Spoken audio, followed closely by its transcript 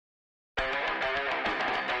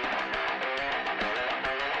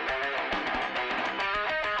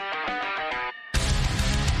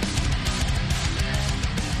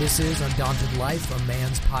This is Undaunted Life, a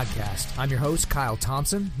man's podcast. I'm your host, Kyle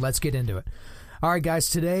Thompson. Let's get into it. All right, guys,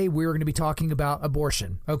 today we're going to be talking about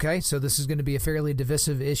abortion. Okay, so this is going to be a fairly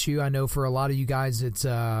divisive issue. I know for a lot of you guys, it's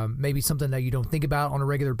maybe something that you don't think about on a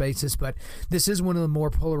regular basis, but this is one of the more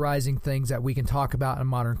polarizing things that we can talk about in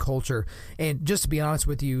modern culture. And just to be honest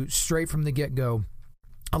with you, straight from the get-go,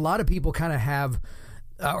 a lot of people kind of have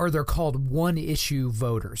or they're called one-issue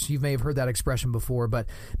voters. You may have heard that expression before, but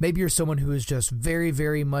maybe you're someone who is just very,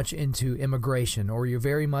 very much into immigration, or you're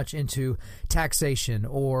very much into taxation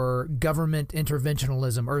or government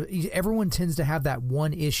interventionism, or everyone tends to have that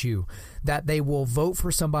one issue that they will vote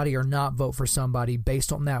for somebody or not vote for somebody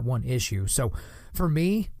based on that one issue. So for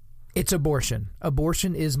me, it's abortion.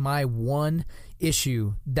 Abortion is my one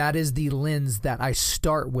issue. That is the lens that I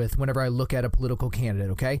start with whenever I look at a political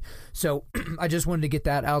candidate, okay? So I just wanted to get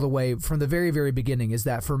that out of the way from the very, very beginning, is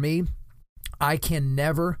that for me, I can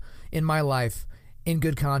never in my life, in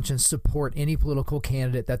good conscience, support any political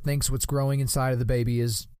candidate that thinks what's growing inside of the baby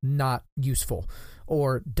is not useful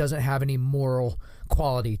or doesn't have any moral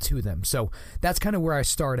quality to them. So that's kind of where I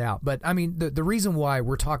start out. But I mean, the reason why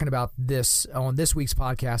we're talking about this on this week's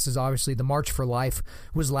podcast is obviously the March for Life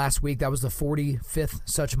was last week. That was the 45th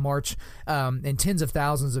such march. And tens of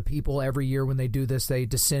thousands of people every year when they do this, they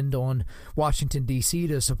descend on Washington, D.C.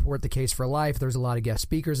 to support the case for life. There's a lot of guest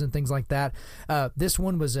speakers and things like that. This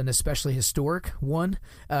one was an especially historic one.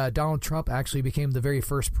 Donald Trump actually became the very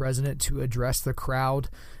first president to address the crowd.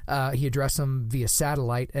 He addressed them via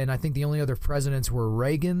satellite, and I think the only other presidents were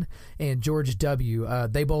Reagan and George W.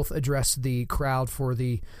 They both addressed the crowd for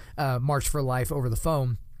the March for Life over the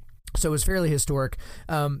phone. So it was fairly historic.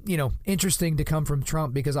 Interesting to come from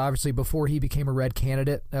Trump, because obviously before he became a red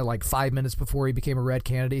candidate, like 5 minutes before he became a red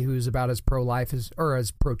candidate, who's about as pro-life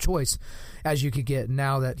as pro-choice as you could get.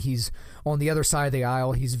 Now that he's on the other side of the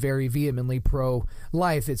aisle, he's very vehemently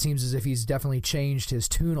pro-life. It seems as if he's definitely changed his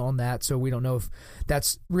tune on that. So we don't know if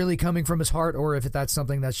that's really coming from his heart or if that's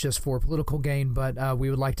something that's just for political gain. But we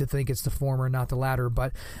would like to think it's the former, not the latter.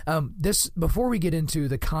 But before we get into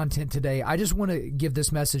the content today, I just want to give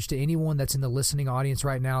this message to anyone that's in the listening audience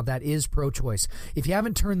right now that is pro-choice. If you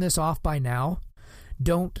haven't turned this off by now,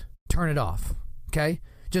 don't turn it off, okay?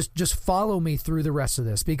 Just follow me through the rest of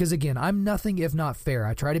this, because again, I'm nothing if not fair.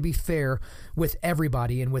 I try to be fair with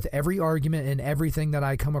everybody and with every argument and everything that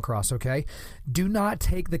I come across, okay? Do not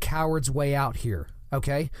take the coward's way out here.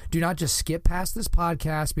 Okay? Do not just skip past this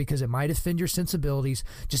podcast because it might offend your sensibilities.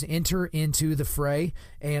 Just enter into the fray,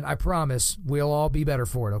 and I promise we'll all be better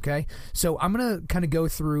for it, okay? So I'm going to kind of go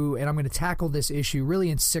through, and I'm going to tackle this issue really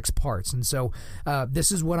in 6 parts. And so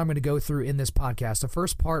this is what I'm going to go through in this podcast. The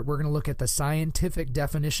first part, we're going to look at the scientific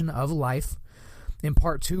definition of life. In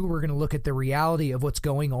part 2, we're going to look at the reality of what's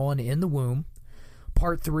going on in the womb.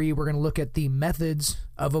 Part 3, we're going to look at the methods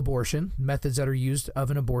of abortion, methods that are used of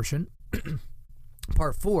an abortion.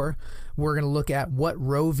 Part 4, we're going to look at what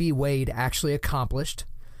Roe v. Wade actually accomplished.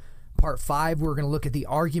 Part 5, we're going to look at the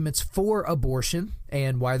arguments for abortion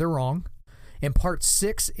and why they're wrong. And Part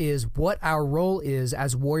 6 is what our role is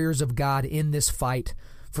as warriors of God in this fight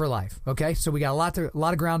for life. Okay, so we got a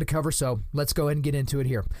lot of ground to cover, so let's go ahead and get into it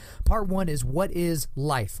here. Part 1 is what is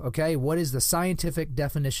life, okay? What is the scientific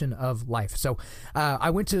definition of life? So I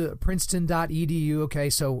went to Princeton.edu, okay?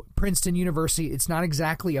 So Princeton University, it's not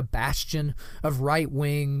exactly a bastion of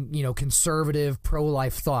right-wing, conservative,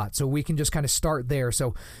 pro-life thought, so we can just kind of start there.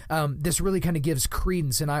 So this really kind of gives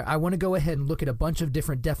credence, and I want to go ahead and look at a bunch of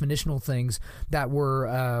different definitional things that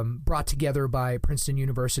were brought together by Princeton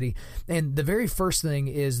University. And the very first thing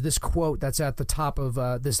is this quote that's at the top of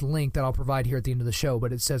this link that I'll provide here at the end of the show.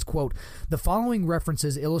 But it says, quote, "The following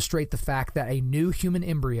references illustrate the fact that a new human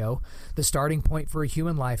embryo, the starting point for a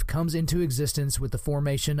human life, comes into existence with the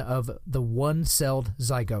formation of the one-celled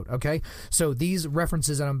zygote." Okay, so these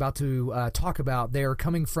references that I'm about to talk about, they're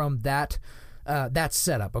coming from that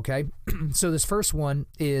setup. Okay, so this first one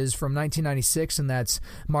is from 1996, and that's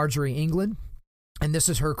Marjorie England. And this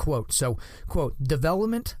is her quote. So, quote,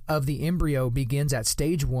 "Development of the embryo begins at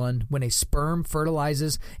stage 1 when a sperm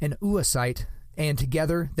fertilizes an oocyte, and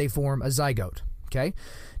together they form a zygote." Okay.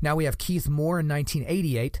 Now we have Keith Moore in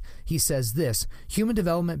 1988. He says this: "Human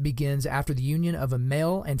development begins after the union of a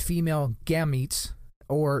male and female gametes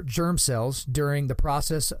or germ cells during the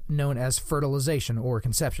process known as fertilization or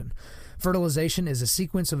conception. Fertilization is a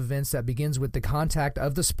sequence of events that begins with the contact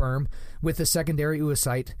of the sperm with the secondary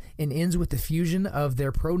oocyte and ends with the fusion of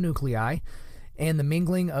their pronuclei and the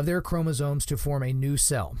mingling of their chromosomes to form a new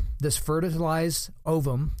cell. This fertilized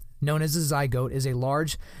ovum known as a zygote, is a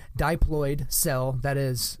large diploid cell that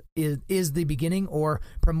is the beginning or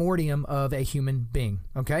primordium of a human being,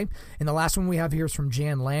 okay? And the last one we have here is from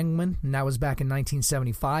Jan Langman, and that was back in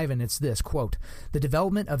 1975, and it's this, quote, "The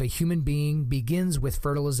development of a human being begins with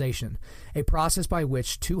fertilization, a process by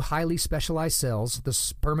which two highly specialized cells, the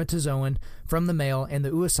spermatozoon from the male and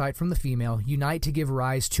the oocyte from the female, unite to give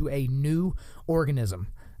rise to a new organism,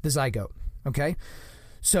 the zygote," okay?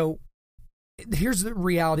 So here's the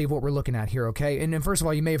reality of what we're looking at here, okay? And first of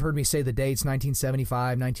all, you may have heard me say the dates,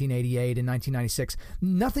 1975, 1988, and 1996.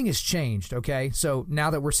 Nothing has changed, okay? So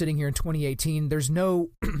now that we're sitting here in 2018, there's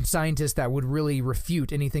no scientist that would really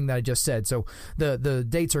refute anything that I just said. So the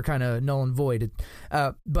dates are kind of null and void.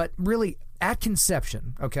 But really, at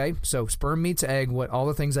conception, okay? So sperm meets egg, all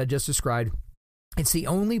the things I just described. It's the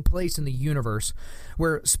only place in the universe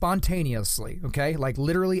where spontaneously, okay, like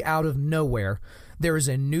literally out of nowhere, there is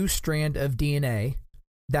a new strand of DNA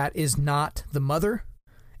that is not the mother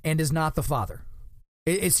and is not the father.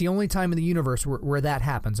 It's the only time in the universe where that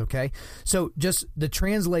happens, okay? So just the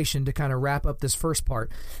translation to kind of wrap up this first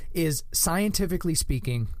part is, scientifically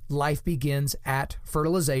speaking, life begins at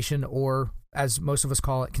fertilization, or as most of us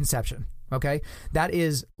call it, conception. Okay, that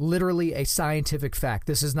is literally a scientific fact.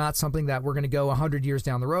 This is not something that we're going to go 100 years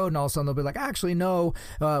down the road and all of a sudden they'll be like, actually, no,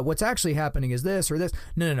 what's actually happening is this or this.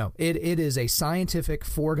 No. It is a scientific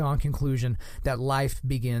foregone conclusion that life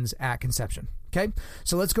begins at conception. Okay,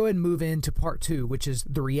 so let's go ahead and move into part 2, which is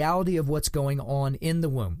the reality of what's going on in the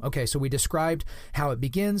womb. Okay, so we described how it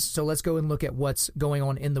begins, so let's go and look at what's going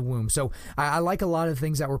on in the womb. So I like a lot of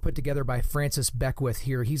things that were put together by Francis Beckwith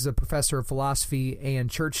here. He's a professor of philosophy and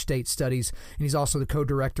church-state studies, and he's also the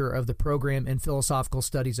co-director of the program in philosophical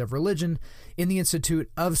studies of religion in the Institute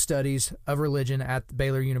of Studies of Religion at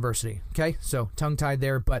Baylor University. Okay, so tongue-tied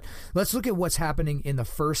there, but let's look at what's happening in the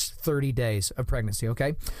first 30 days of pregnancy,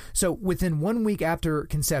 okay? So within 1 week after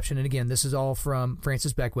conception, and again, this is all from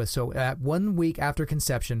Francis Beckwith, so at 1 week after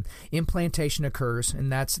conception, implantation occurs,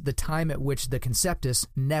 and that's the time at which the conceptus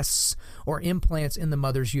nests or implants in the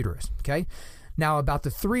mother's uterus, okay? Now, about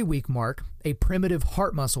the 3-week mark, a primitive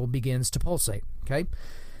heart muscle begins to pulsate, okay?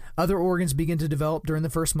 Other organs begin to develop during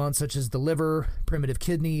the first month, such as the liver, primitive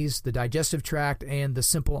kidneys, the digestive tract, and the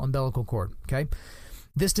simple umbilical cord, okay?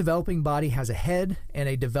 This developing body has a head and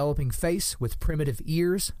a developing face with primitive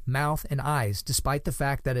ears, mouth, and eyes, despite the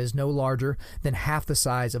fact that it is no larger than half the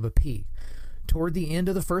size of a pea. Toward the end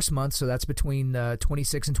of the first month, so that's between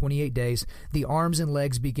 26 and 28 days, the arms and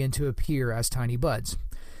legs begin to appear as tiny buds.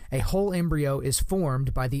 A whole embryo is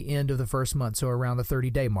formed by the end of the first month, so around the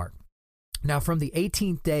 30-day mark. Now, from the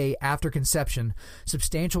 18th day after conception,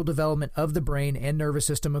 substantial development of the brain and nervous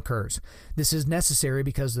system occurs. This is necessary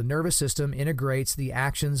because the nervous system integrates the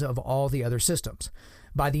actions of all the other systems.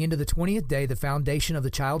 By the end of the 20th day, the foundation of the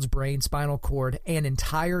child's brain, spinal cord, and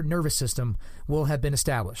entire nervous system will have been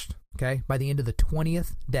established, okay, by the end of the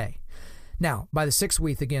 20th day. Now, by the 6th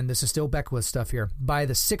week, again, this is still Beckwith stuff here. By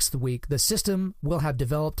the 6th week, the system will have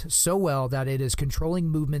developed so well that it is controlling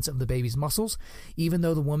movements of the baby's muscles, even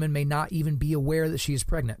though the woman may not even be aware that she is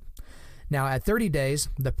pregnant. Now, at 30 days,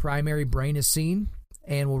 the primary brain is seen,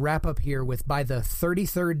 and we'll wrap up here with, by the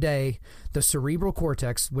 33rd day, the cerebral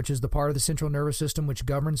cortex, which is the part of the central nervous system which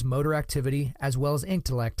governs motor activity as well as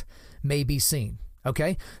intellect, may be seen.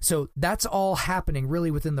 Okay, so that's all happening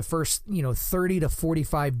really within the first, 30 to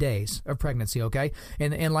 45 days of pregnancy, okay?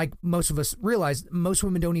 And like most of us realize, most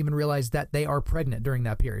women don't even realize that they are pregnant during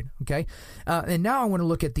that period, okay? And now I want to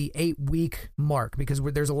look at the 8-week mark, because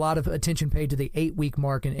there's a lot of attention paid to the 8-week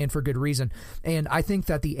mark, and for good reason. And I think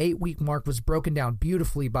that the 8-week mark was broken down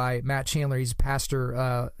beautifully by Matt Chandler. He's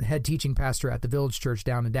pastor, head teaching pastor at the Village Church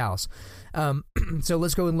down in Dallas. So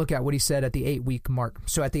let's go and look at what he said at the 8-week mark.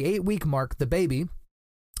 So at the 8-week mark, the baby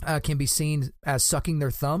can be seen as sucking their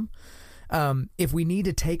thumb. If we need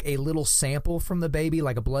to take a little sample from the baby,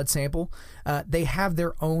 like a blood sample, they have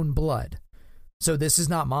their own blood. So this is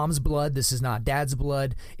not mom's blood. This is not dad's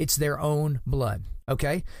blood. It's their own blood.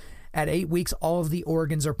 Okay. At 8 weeks, all of the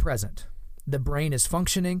organs are present. The brain is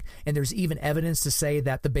functioning, and there's even evidence to say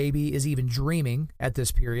that the baby is even dreaming at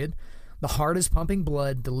this period. The heart is pumping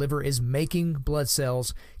blood. The liver is making blood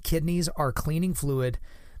cells. Kidneys are cleaning fluid.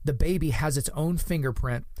 The baby has its own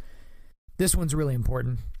fingerprint. This one's really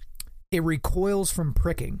important. It recoils from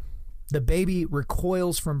pricking. The baby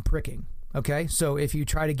recoils from pricking. Okay, so if you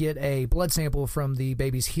try to get a blood sample from the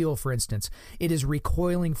baby's heel, for instance, it is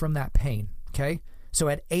recoiling from that pain. Okay, so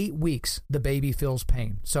at 8 weeks, the baby feels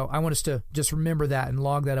pain. So I want us to just remember that and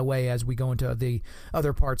log that away as we go into the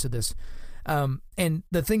other parts of this. And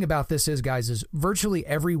the thing about this is, guys, is virtually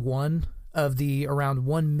every one of the around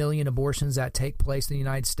 1 million abortions that take place in the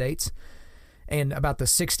United States, and about the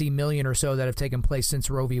 60 million or so that have taken place since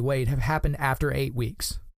Roe v. Wade, have happened after 8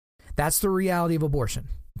 weeks. That's the reality of abortion.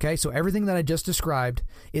 Okay, so everything that I just described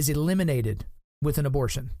is eliminated with an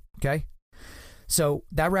abortion. Okay, so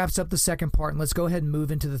that wraps up the second part, and let's go ahead and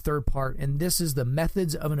move into the third part, and this is the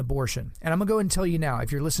methods of an abortion. And I'm going to go ahead and tell you now,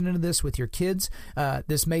 if you're listening to this with your kids,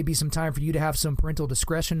 this may be some time for you to have some parental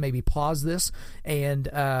discretion, maybe pause this and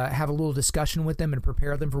have a little discussion with them and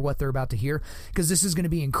prepare them for what they're about to hear, because this is going to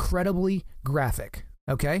be incredibly graphic,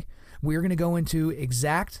 okay? We're going to go into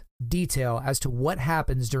exact detail as to what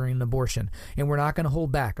happens during an abortion, and we're not going to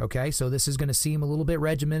hold back, okay? So this is going to seem a little bit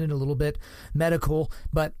regimented, a little bit medical,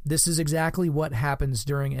 but this is exactly what happens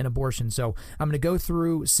during an abortion. So I'm going to go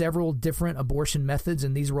through several different abortion methods,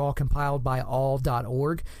 and these were all compiled by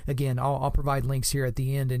all.org. Again, I'll provide links here at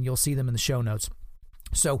the end, and you'll see them in the show notes.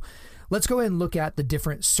 So let's go ahead and look at the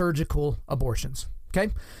different surgical abortions.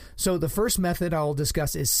 Okay, so the first method I'll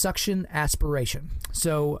discuss is suction aspiration.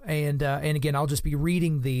 So, and again, I'll just be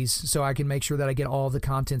reading these so I can make sure that I get all the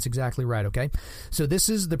contents exactly right, okay? So this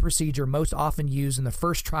is the procedure most often used in the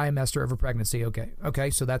first trimester of a pregnancy, okay?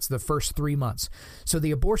 So that's the first 3 months. So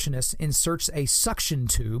the abortionist inserts a suction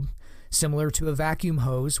tube, similar to a vacuum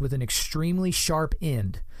hose with an extremely sharp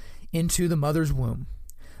end, into the mother's womb.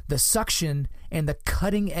 The suction and the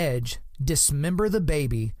cutting edge dismember the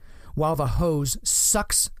baby, while the hose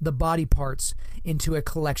sucks the body parts into a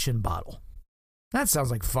collection bottle. That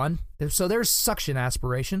sounds like fun. So there's suction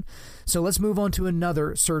aspiration. So let's move on to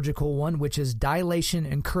another surgical one, which is dilation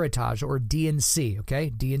and curettage, or D&C,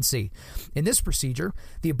 okay? D&C. In this procedure,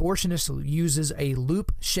 the abortionist uses a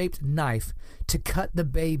loop-shaped knife to cut the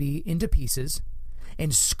baby into pieces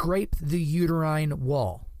and scrape the uterine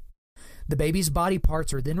wall. The baby's body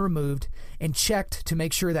parts are then removed and checked to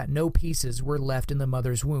make sure that no pieces were left in the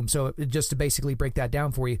mother's womb. So just to basically break that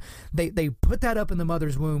down for you, they put that up in the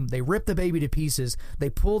mother's womb, they rip the baby to pieces, they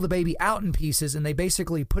pull the baby out in pieces, and they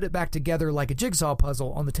basically put it back together like a jigsaw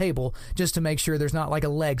puzzle on the table just to make sure there's not like a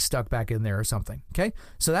leg stuck back in there or something. Okay,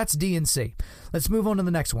 so that's D&C. Let's move on to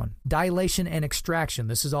the next one, dilation and extraction.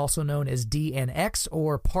 This is also known as DNX,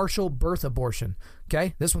 or partial birth abortion.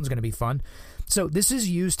 Okay, this one's going to be fun. So this is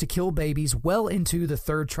used to kill babies well into the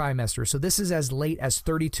third trimester. So this is as late as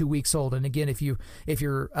 32 weeks old. And again, if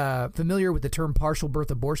you're familiar with the term partial birth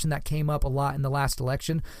abortion, that came up a lot in the last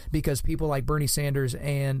election because people like Bernie Sanders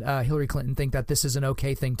and Hillary Clinton think that this is an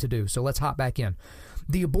okay thing to do. So let's hop back in.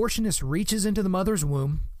 The abortionist reaches into the mother's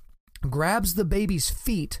womb, grabs the baby's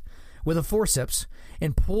feet with a forceps,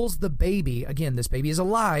 and pulls the baby, again, this baby is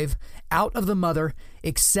alive, out of the mother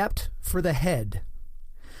except for the head.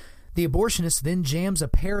 The abortionist then jams a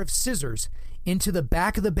pair of scissors into the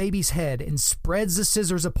back of the baby's head and spreads the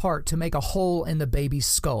scissors apart to make a hole in the baby's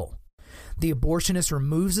skull. The abortionist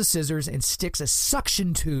removes the scissors and sticks a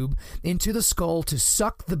suction tube into the skull to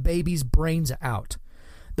suck the baby's brains out.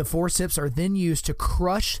 The forceps are then used to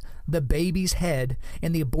crush the baby's head,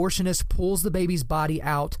 and the abortionist pulls the baby's body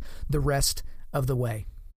out the rest of the way.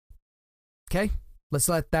 Okay? Let's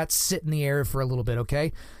let that sit in the air for a little bit,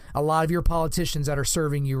 okay? A lot of your politicians that are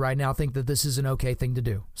serving you right now think that this is an okay thing to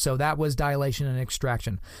do. So that was dilation and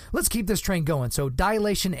extraction. Let's keep this train going. So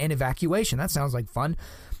dilation and evacuation. That sounds like fun.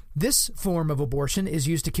 This form of abortion is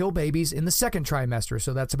used to kill babies in the second trimester,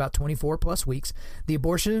 so that's about 24 plus weeks. The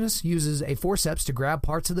abortionist uses a forceps to grab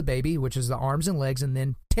parts of the baby, which is the arms and legs, and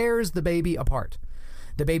then tears the baby apart.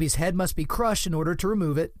 The baby's head must be crushed in order to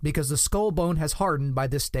remove it because the skull bone has hardened by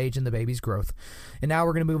this stage in the baby's growth. And now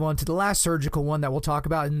we're going to move on to the last surgical one that we'll talk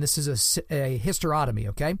about, and this is a hysterotomy,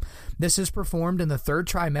 okay? This is performed in the third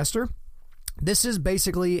trimester. This is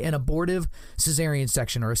basically an abortive cesarean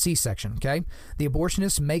section, or a C-section, okay? The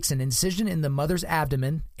abortionist makes an incision in the mother's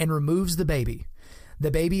abdomen and removes the baby.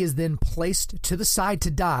 The baby is then placed to the side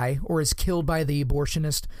to die or is killed by the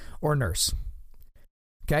abortionist or nurse.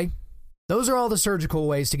 Okay? Those are all the surgical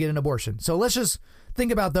ways to get an abortion. So let's just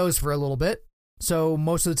think about those for a little bit. So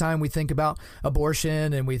most of the time we think about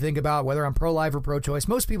abortion and we think about whether I'm pro-life or pro-choice.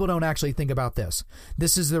 Most people don't actually think about this.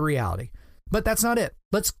 This is the reality. But that's not it.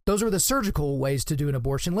 Those are the surgical ways to do an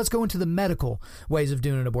abortion. Let's go into the medical ways of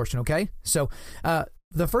doing an abortion, okay? So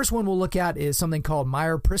the first one we'll look at is something called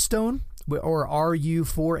mifepristone, or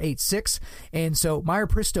RU486. And so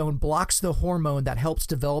mifepristone blocks the hormone that helps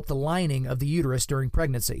develop the lining of the uterus during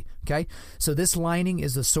pregnancy, okay? So this lining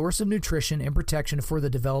is the source of nutrition and protection for the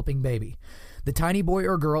developing baby. The tiny boy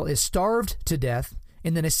or girl is starved to death,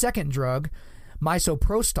 and then a second drug,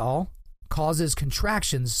 misoprostol, causes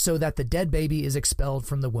contractions so that the dead baby is expelled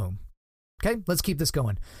from the womb. Okay, let's keep this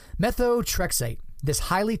going. Methotrexate. This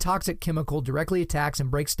highly toxic chemical directly attacks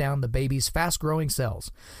and breaks down the baby's fast-growing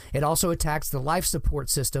cells. It also attacks the life support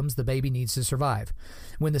systems the baby needs to survive.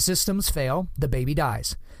 When the systems fail, the baby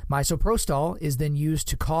dies. Misoprostol is then used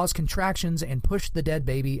to cause contractions and push the dead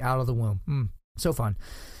baby out of the womb. So fun.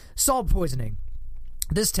 Salt poisoning.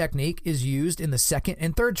 This technique is used in the second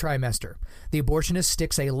and third trimester. The abortionist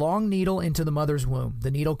sticks a long needle into the mother's womb.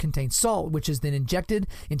 The needle contains salt, which is then injected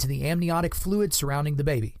into the amniotic fluid surrounding the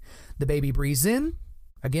baby. The baby breathes in,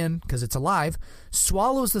 again, because it's alive,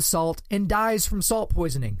 swallows the salt, and dies from salt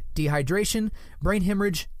poisoning, dehydration, brain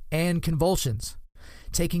hemorrhage, and convulsions.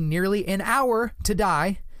 Taking nearly an hour to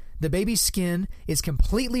die, the baby's skin is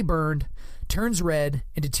completely burned, turns red,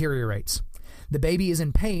 and deteriorates. The baby is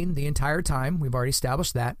in pain the entire time, we've already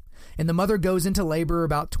established that, and the mother goes into labor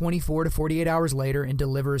about 24 to 48 hours later and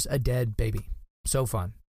delivers a dead baby. So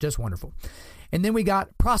fun. Just wonderful. And then we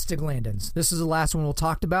got prostaglandins. This is the last one we'll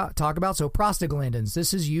talk about. So prostaglandins.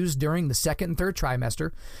 This is used during the second and third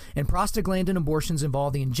trimester, and prostaglandin abortions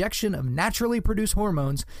involve the injection of naturally produced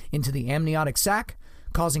hormones into the amniotic sac,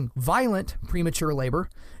 causing violent premature labor.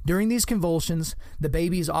 During these convulsions, the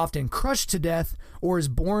baby is often crushed to death or is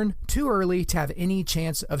born too early to have any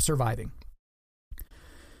chance of surviving.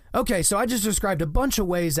 Okay, so I just described a bunch of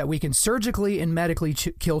ways that we can surgically and medically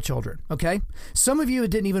kill children, okay? Some of you,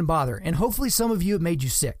 it didn't even bother, and hopefully some of you, it made you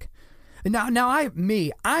sick. Now I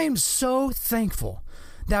am so thankful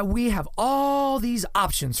that we have all these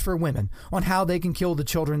options for women on how they can kill the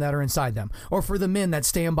children that are inside them, or for the men that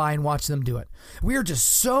stand by and watch them do it. We are just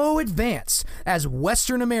so advanced as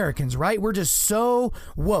Western Americans, right? We're just so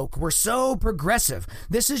woke. We're so progressive.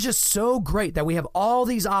 This is just so great that we have all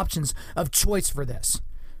these options of choice for this.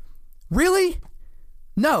 Really?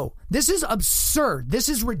 No, this is absurd. This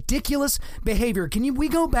is ridiculous behavior. We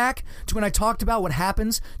go back to when I talked about what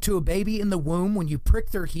happens to a baby in the womb when you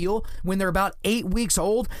prick their heel when they're about 8 weeks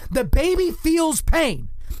old? The baby feels pain.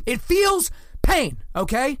 It feels pain,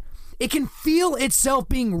 okay? It can feel itself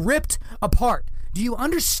being ripped apart. Do you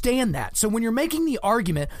understand that? So when you're making the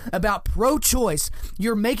argument about pro-choice,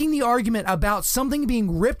 you're making the argument about something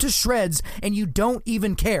being ripped to shreds and you don't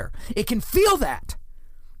even care. It can feel that.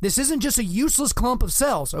 This isn't just a useless clump of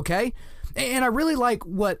cells, okay? And I really like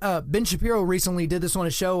what Ben Shapiro recently did this on a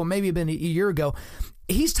show, or maybe been a year ago.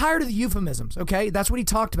 He's tired of the euphemisms, okay? That's what he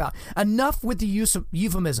talked about. Enough with the use of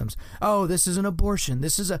euphemisms. Oh, this is an abortion.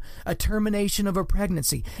 This is a termination of a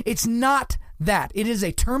pregnancy. It's not that. It is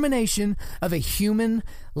a termination of a human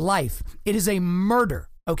life. It is a murder.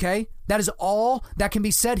 Okay? That is all that can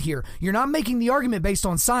be said here. You're not making the argument based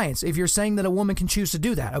on science if you're saying that a woman can choose to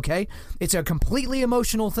do that, okay? It's a completely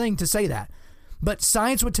emotional thing to say that. But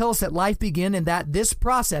science would tell us that life began and that this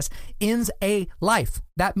process ends a life.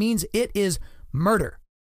 That means it is murder.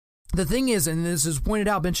 The thing is, and this is pointed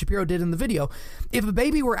out, Ben Shapiro did in the video, if a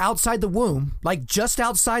baby were outside the womb, like just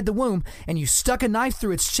outside the womb, and you stuck a knife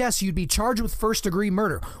through its chest, you'd be charged with first-degree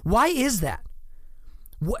murder. Why is that?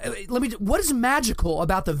 What is magical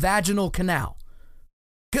about the vaginal canal?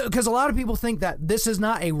 Because a lot of people think that this is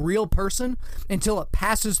not a real person until it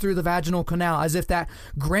passes through the vaginal canal, as if that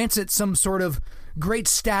grants it some sort of great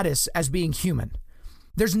status as being human.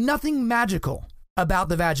 There's nothing magical about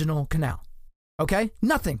the vaginal canal, okay?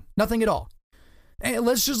 Nothing at all. And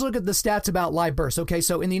let's just look at the stats about live births, okay?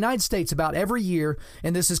 So in the United States, about every year,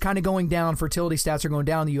 and this is kind of going down, fertility stats are going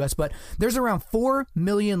down in the U.S., but there's around 4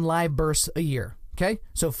 million live births a year. Okay,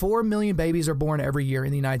 so 4 million babies are born every year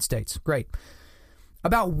in the United States. Great.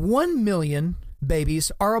 About 1 million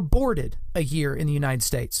babies are aborted a year in the United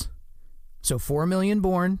States. So 4 million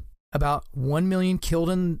born, about 1 million killed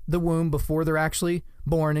in the womb before they're actually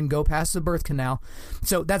born and go past the birth canal.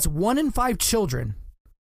 So that's 1 in 5 children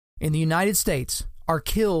in the United States are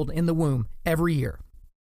killed in the womb every year.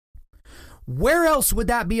 Where else would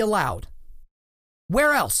that be allowed?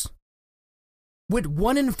 Where else would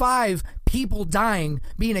 1 in 5 people dying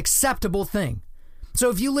be an acceptable thing? So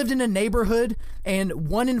if you lived in a neighborhood and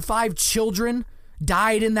 1 in 5 children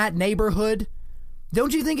died in that neighborhood,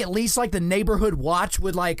 don't you think at least like the neighborhood watch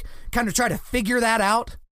would like kind of try to figure that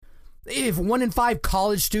out? If 1 in 5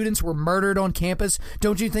 college students were murdered on campus,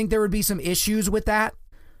 don't you think there would be some issues with that?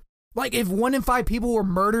 Like if 1 in 5 people were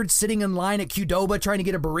murdered sitting in line at Qdoba trying to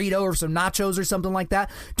get a burrito or some nachos or something like that,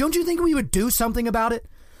 don't you think we would do something about it?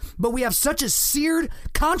 But we have such a seared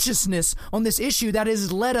consciousness on this issue that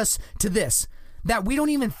has led us to this, that we don't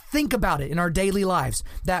even think about it in our daily lives,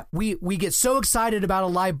 that we get so excited about a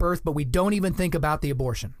live birth, but we don't even think about the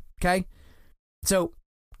abortion, okay? So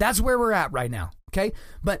that's where we're at right now, okay?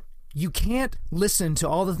 But you can't listen to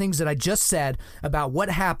all the things that I just said about what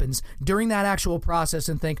happens during that actual process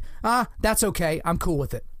and think, that's okay, I'm cool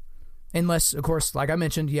with it. unless, of course, like I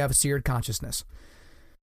mentioned, you have a seared consciousness.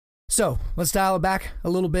 So let's dial it back a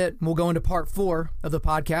little bit. We'll go into part 4 of the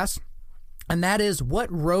podcast, and that is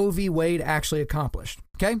what Roe v. Wade actually accomplished.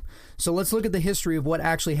 Okay, so let's look at the history of what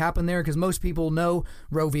actually happened there, because most people know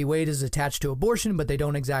Roe v. Wade is attached to abortion, but they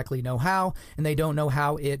don't exactly know how, and they don't know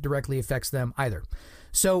how it directly affects them either.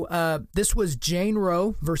 So this was Jane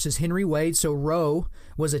Roe versus Henry Wade. So Roe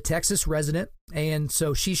was a Texas resident, and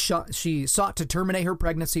so she sought to terminate her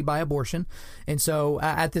pregnancy by abortion. And so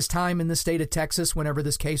at this time in the state of Texas, whenever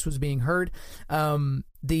this case was being heard,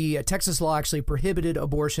 the Texas law actually prohibited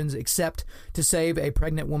abortions except to save a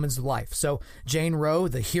pregnant woman's life. So Jane Roe,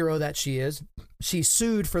 the hero that she is, she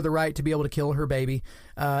sued for the right to be able to kill her baby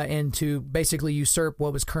and to basically usurp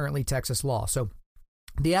what was currently Texas law. So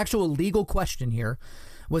the actual legal question here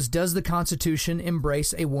was, does the Constitution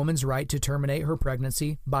embrace a woman's right to terminate her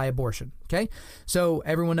pregnancy by abortion? Okay, so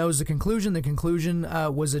everyone knows the conclusion. The conclusion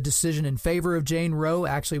was a decision in favor of Jane Roe.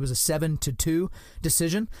 Actually, it was a 7-2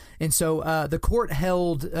 decision. And so the court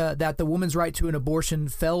held that the woman's right to an abortion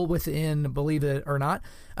fell within, believe it or not,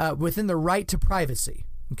 within the right to privacy.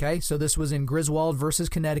 Okay, so this was in Griswold versus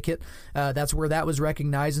Connecticut. That's where that was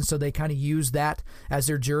recognized, and so they kind of used that as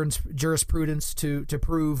their jurisprudence to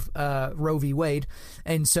prove Roe v. Wade.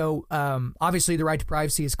 And so obviously the right to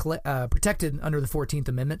privacy is protected under the 14th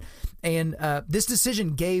Amendment, and this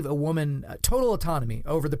decision gave a woman total autonomy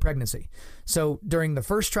over the pregnancy. So during the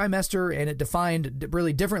first trimester, and it defined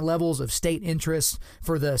really different levels of state interest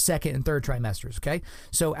for the second and third trimesters. Okay,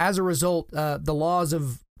 so as a result, the laws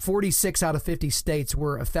of 46 out of 50 states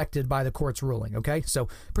were affected by the court's ruling. Okay, so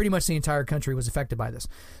pretty much the entire country was affected by this.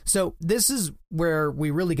 So this is where we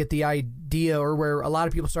really get the idea, or where a lot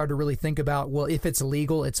of people start to really think about, well, if it's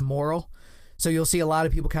illegal, it's moral. So you'll see a lot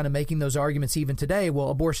of people kind of making those arguments even today. Well,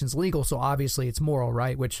 abortion's legal, so obviously it's moral,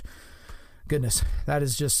 right? Which, goodness, that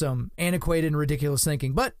is just some antiquated and ridiculous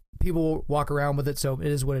thinking. But people walk around with it, so it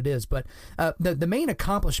is what it is. But the main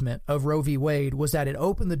accomplishment of Roe v. Wade was that it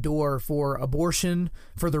opened the door for abortion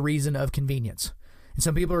for the reason of convenience. And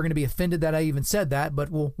some people are going to be offended that I even said that,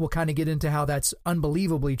 but we'll kind of get into how that's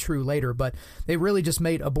unbelievably true later. But it really just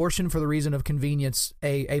made abortion for the reason of convenience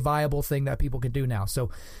a viable thing that people can do now.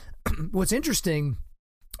 So what's interesting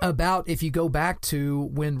about, if you go back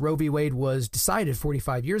to when Roe v. Wade was decided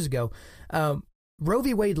 45 years ago, Roe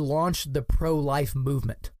v. Wade launched the pro-life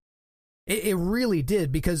movement. It really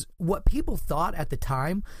did, because what people thought at the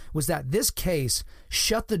time was that this case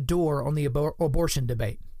shut the door on the abortion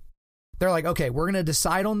debate. They're like, okay, we're going to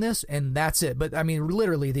decide on this, and that's it. But I mean,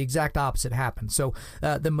 literally the exact opposite happened. So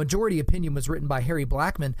the majority opinion was written by Harry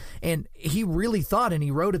Blackmun, and he really thought, and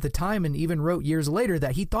he wrote at the time and even wrote years later,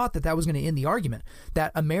 that he thought that was going to end the argument,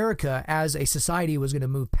 that America as a society was going to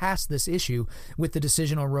move past this issue with the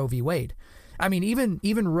decision on Roe v. Wade. I mean,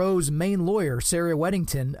 even Roe's main lawyer, Sarah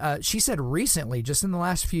Weddington, she said recently, just in the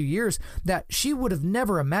last few years, that she would have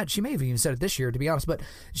never imagined, she may have even said it this year, to be honest, but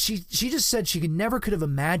she just said she never could have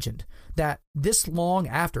imagined that this long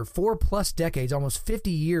after, 4+ decades, almost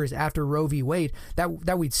 50 years after Roe v. Wade,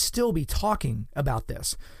 that we'd still be talking about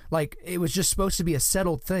this. Like, it was just supposed to be a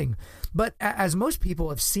settled thing. But as most people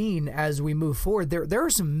have seen as we move forward, there are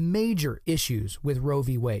some major issues with Roe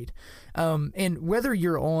v. Wade. And whether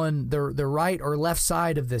you're on the right or left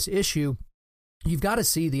side of this issue, you've got to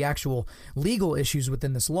see the actual legal issues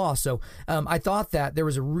within this law. So I thought that there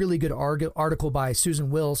was a really good article by Susan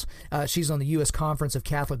Wills. She's on the U.S. Conference of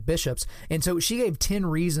Catholic Bishops. And so she gave 10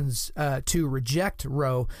 reasons to reject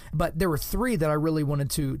Roe, but there were 3 that I really wanted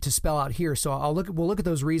to spell out here. So we'll look at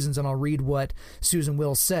those reasons, and I'll read what Susan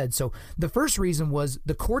Wills said. So the first reason was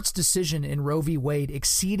the court's decision in Roe v. Wade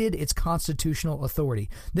exceeded its constitutional authority.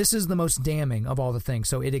 This is the most damning of all the things.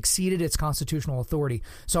 So it exceeded its constitutional authority.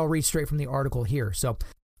 So I'll read straight from the article here. So,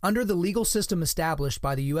 under the legal system established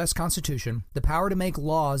by the U.S. Constitution, the power to make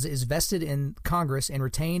laws is vested in Congress and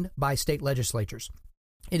retained by state legislatures.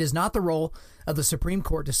 It is not the role of the Supreme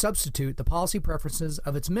Court to substitute the policy preferences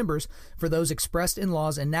of its members for those expressed in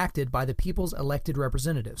laws enacted by the people's elected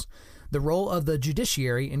representatives. The role of the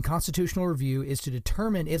judiciary in constitutional review is to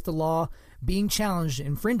determine if the law being challenged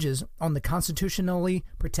infringes on the constitutionally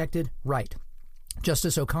protected right.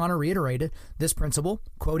 Justice O'Connor reiterated this principle,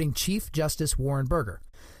 quoting Chief Justice Warren Burger.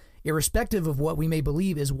 Irrespective of what we may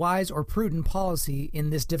believe is wise or prudent policy in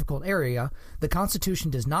this difficult area, the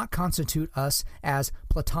Constitution does not constitute us as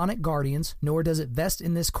Platonic guardians, nor does it vest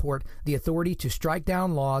in this court the authority to strike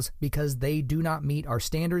down laws because they do not meet our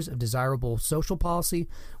standards of desirable social policy,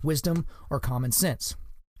 wisdom, or common sense.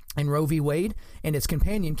 In Roe v. Wade and its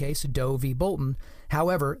companion case, Doe v. Bolton,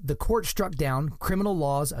 however, the court struck down criminal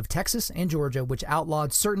laws of Texas and Georgia, which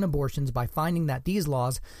outlawed certain abortions by finding that these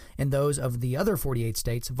laws and those of the other 48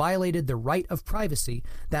 states violated the right of privacy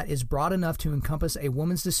that is broad enough to encompass a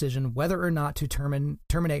woman's decision whether or not to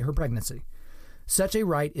terminate her pregnancy. Such a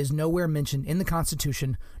right is nowhere mentioned in the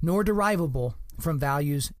Constitution, nor derivable from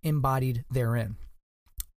values embodied therein.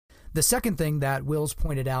 The second thing that Wills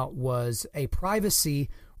pointed out was a privacy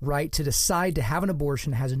right to decide to have an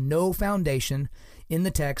abortion has no foundation in the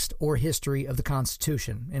text or history of the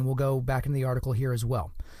Constitution. And we'll go back in the article here as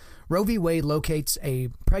well. Roe v. Wade locates a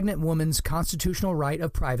pregnant woman's constitutional right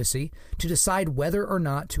of privacy to decide whether or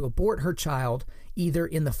not to abort her child, either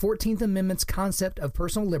in the 14th Amendment's concept of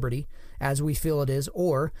personal liberty, as we feel it is,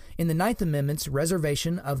 or in the 9th Amendment's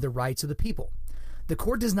reservation of the rights of the people. The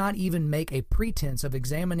court does not even make a pretense of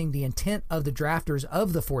examining the intent of the drafters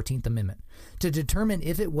of the 14th Amendment to determine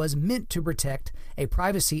if it was meant to protect a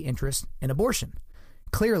privacy interest in abortion.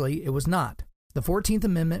 Clearly, it was not. The 14th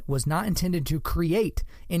Amendment was not intended to create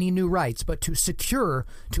any new rights, but to secure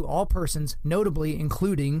to all persons, notably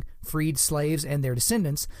including freed slaves and their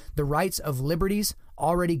descendants, the rights of liberties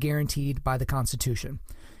already guaranteed by the Constitution.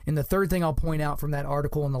 And the third thing I'll point out from that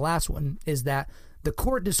article and the last one is that the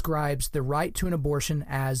court describes the right to an abortion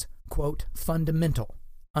as, quote, fundamental,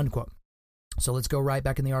 unquote. So let's go right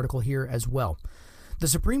back in the article here as well. The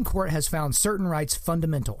Supreme Court has found certain rights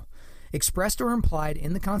fundamental. Expressed or implied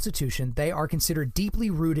in the Constitution, they are considered deeply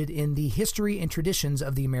rooted in the history and traditions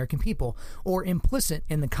of the American people, or implicit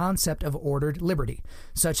in the concept of ordered liberty,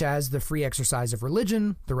 such as the free exercise of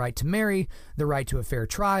religion, the right to marry, the right to a fair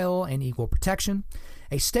trial, and equal protection.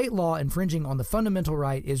 A state law infringing on the fundamental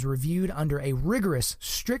right is reviewed under a rigorous,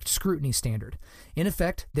 strict scrutiny standard. In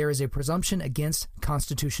effect, there is a presumption against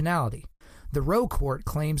constitutionality. The Roe Court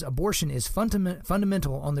claims abortion is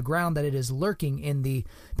fundamental on the ground that it is lurking in the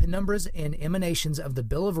penumbras and emanations of the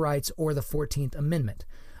Bill of Rights or the 14th Amendment,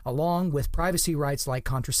 along with privacy rights like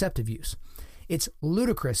contraceptive use. It's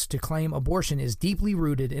ludicrous to claim abortion is deeply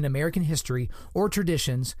rooted in American history or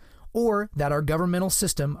traditions, or that our governmental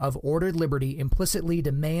system of ordered liberty implicitly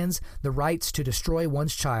demands the rights to destroy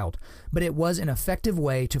one's child, but it was an effective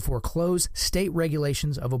way to foreclose state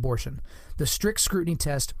regulations of abortion. The strict scrutiny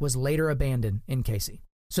test was later abandoned in Casey.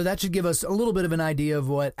 So that should give us a little bit of an idea of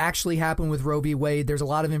what actually happened with Roe v. Wade. There's a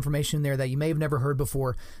lot of information there that you may have never heard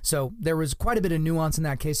before. So there was quite a bit of nuance in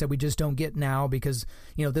that case that we just don't get now because,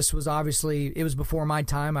 this was obviously, it was before my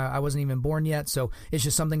time. I wasn't even born yet. So it's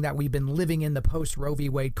just something that we've been living in the post Roe v.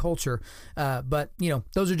 Wade culture. But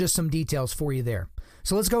those are just some details for you there.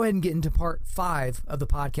 So let's go ahead and get into part 5 of the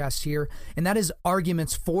podcast here. And that is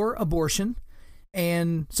arguments for abortion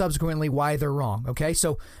and subsequently why they're wrong. Okay,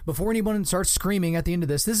 so before anyone starts screaming at the end of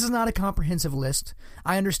this is not a comprehensive list.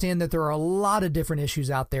 I understand that there are a lot of different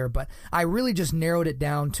issues out there, but I really just narrowed it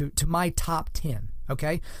down to my top 10.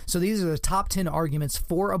 Okay, so these are the top 10 arguments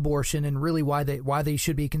for abortion and really why they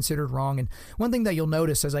should be considered wrong. And one thing that you'll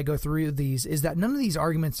notice as I go through these is that none of these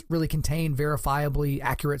arguments really contain verifiably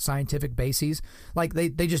accurate scientific bases. Like they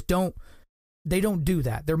just don't. They don't do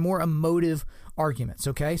that. They're more emotive arguments,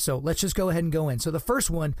 okay? So let's just go ahead and go in. So the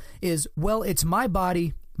first one is, well, it's my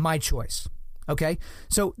body, my choice, okay?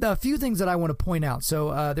 So a few things that I want to point out.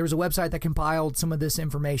 So there was a website that compiled some of this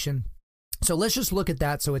information. So let's just look at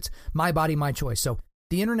that. So it's my body, my choice. So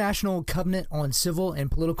the International Covenant on Civil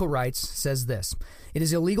and Political Rights says this: it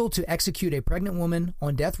is illegal to execute a pregnant woman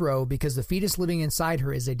on death row because the fetus living inside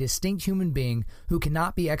her is a distinct human being who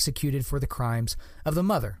cannot be executed for the crimes of the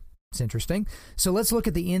mother. It's interesting. So let's look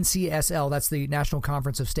at the NCSL. That's the National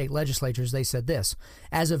Conference of State Legislatures. They said this: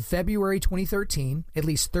 as of February 2013, at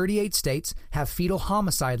least 38 states have fetal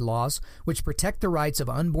homicide laws which protect the rights of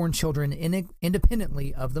unborn children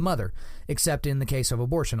independently of the mother, except in the case of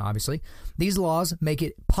abortion, obviously. These laws make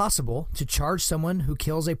it possible to charge someone who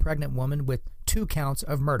kills a pregnant woman with 2 counts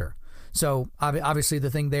of murder. So obviously the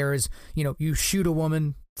thing there is, you shoot a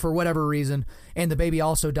woman for whatever reason, and the baby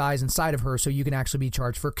also dies inside of her, so you can actually be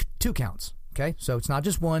charged for 2 counts. Okay, so it's not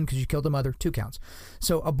just one because you killed the mother, 2 counts.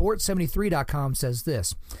 So abort73.com says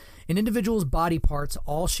this: an individual's body parts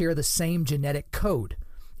all share the same genetic code.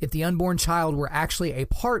 If the unborn child were actually a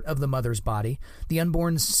part of the mother's body, the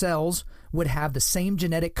unborn cells would have the same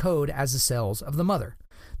genetic code as the cells of the mother.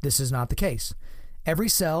 This is not the case. Every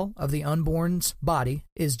cell of the unborn's body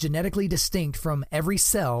is genetically distinct from every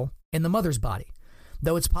cell in the mother's body.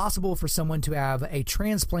 Though it's possible for someone to have a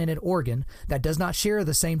transplanted organ that does not share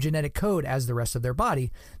the same genetic code as the rest of their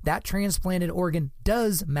body, that transplanted organ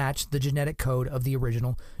does match the genetic code of the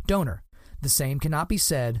original donor. The same cannot be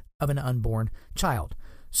said of an unborn child.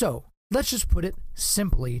 So, let's just put it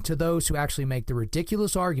simply to those who actually make the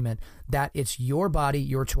ridiculous argument that it's your body,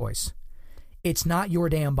 your choice. It's not your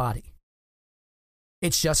damn body.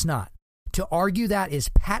 It's just not. To argue that is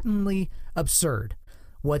patently absurd.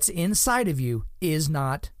 What's inside of you is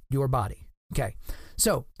not your body. Okay.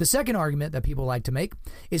 So the second argument that people like to make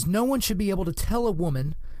is no one should be able to tell a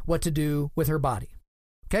woman what to do with her body.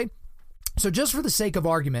 Okay. So just for the sake of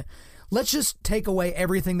argument, let's just take away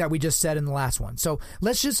everything that we just said in the last one. So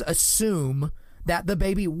let's just assume that the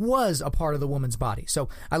baby was a part of the woman's body. So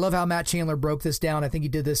I love how Matt Chandler broke this down. I think he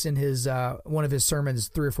did this in his one of his sermons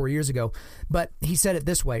 3 or 4 years ago. But he said it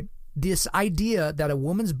this way. This idea that a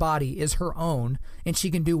woman's body is her own and she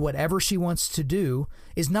can do whatever she wants to do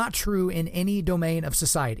is not true in any domain of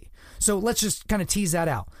society. So let's just kind of tease that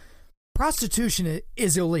out. Prostitution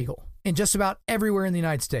is illegal in just about everywhere in the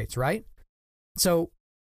United States, right? So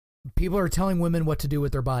people are telling women what to do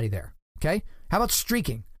with their body there. Okay. How about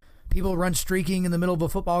streaking? People run streaking in the middle of a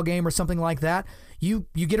football game or something like that. You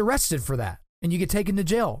get arrested for that and you get taken to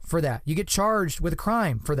jail for that. You get charged with a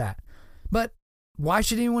crime for that. But why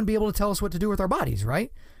should anyone be able to tell us what to do with our bodies,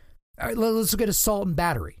 right? All right, let's look at assault and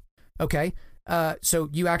battery. Okay. So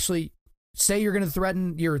you actually say you're going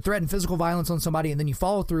to threaten physical violence on somebody and then you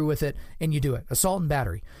follow through with it and you do it. Assault and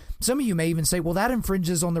battery. Some of you may even say, well, that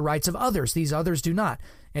infringes on the rights of others. These others do not.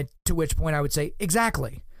 And to which point I would say,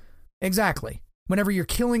 exactly. Whenever you're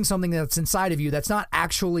killing something that's inside of you, that's not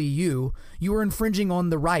actually you are infringing on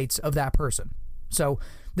the rights of that person. So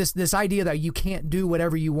this idea that you can't do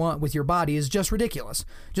whatever you want with your body is just ridiculous.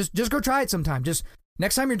 Just go try it sometime. Just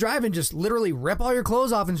next time you're driving, just literally rip all your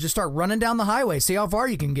clothes off and just start running down the highway. See how far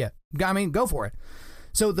you can get. I mean, go for it.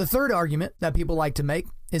 So the third argument that people like to make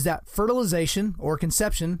is that fertilization or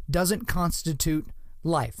conception doesn't constitute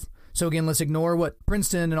life. So again, let's ignore what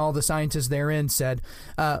Princeton and all the scientists therein said.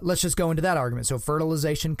 Let's just go into that argument. So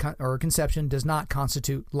fertilization or conception does not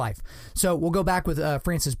constitute life. So we'll go back with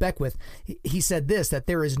Francis Beckwith. He said this, that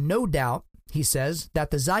there is no doubt, he says,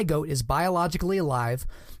 that the zygote is biologically alive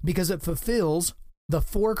because it fulfills the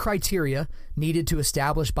 4 criteria needed to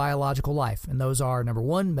establish biological life. And those are, number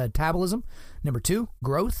 1, metabolism, number 2,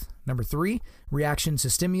 growth, number 3, reactions to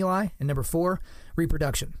stimuli, and number 4,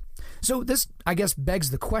 reproduction. So this, I guess,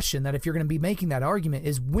 begs the question that if you're going to be making that argument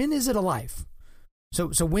is, when is it alive? So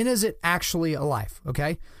when is it actually alive?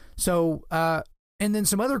 Okay. So, and then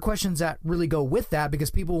some other questions that really go with that,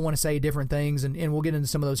 because people want to say different things, and we'll get into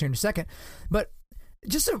some of those here in a second. But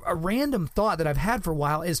just a random thought that I've had for a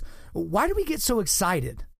while is, why do we get so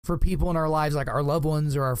excited for people in our lives, like our loved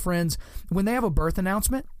ones or our friends, when they have a birth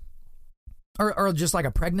announcement or just like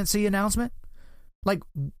a pregnancy announcement? Like,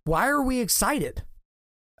 why are we excited?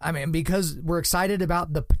 I mean, because we're excited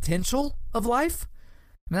about the potential of life?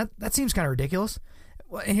 I mean, that seems kind of ridiculous.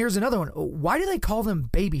 And here's another one. Why do they call them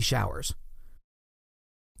baby showers?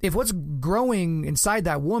 If what's growing inside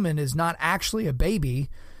that woman is not actually a baby,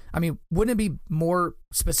 I mean, wouldn't it be more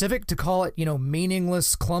specific to call it,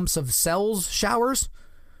 meaningless clumps of cells showers?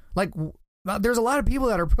 Like, there's a lot of people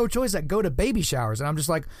that are pro-choice that go to baby showers. And I'm just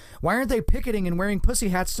like, why aren't they picketing and wearing pussy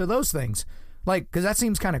hats to those things? Like, because that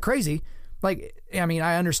seems kind of crazy. Like, I mean,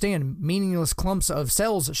 I understand meaningless clumps of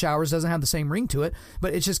cells showers doesn't have the same ring to it,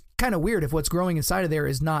 but it's just kind of weird if what's growing inside of there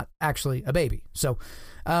is not actually a baby. So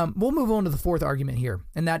we'll move on to the fourth argument here,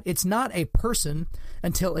 and that it's not a person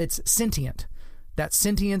until it's sentient. That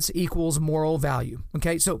sentience equals moral value.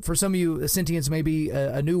 Okay, so for some of you, sentience may be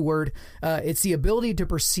a new word. It's the ability to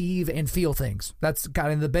perceive and feel things. That's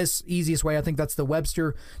kind of the best, easiest way. I think that's the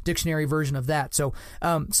Webster Dictionary version of that. So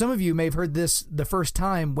some of you may have heard this the first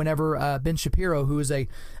time whenever Ben Shapiro, who is a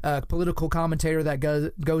political commentator that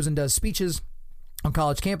goes and does speeches on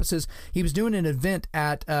college campuses, he was doing an event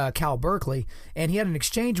at Cal Berkeley, and he had an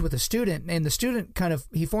exchange with a student, and the student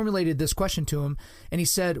he formulated this question to him, and he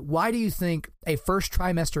said, why do you think a first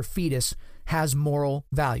trimester fetus has moral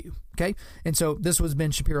value? Okay. And so this was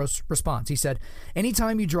Ben Shapiro's response. He said,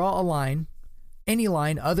 anytime you draw a line, any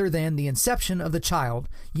line other than the inception of the child,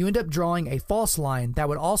 you end up drawing a false line that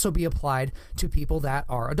would also be applied to people that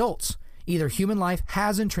are adults. Either human life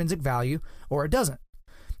has intrinsic value or it doesn't.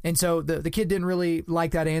 And so the kid didn't really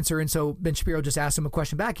like that answer, and so Ben Shapiro just asked him a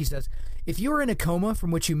question back. He says, if you are in a coma from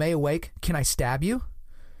which you may awake, can I stab you?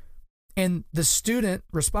 And the student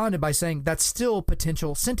responded by saying, that's still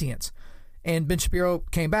potential sentience. And Ben Shapiro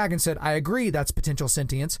came back and said, I agree, that's potential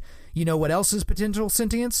sentience. You know what else is potential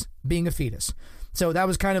sentience? Being a fetus. So that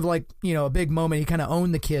was kind of like, a big moment. He kind of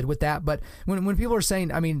owned the kid with that. But when people are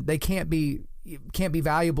saying, I mean, they can't be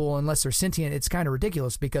valuable unless they're sentient, it's kind of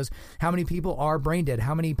ridiculous, because how many people are brain dead?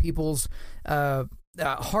 How many people's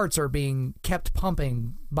hearts are being kept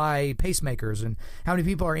pumping by pacemakers, and how many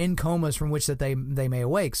people are in comas from which that they may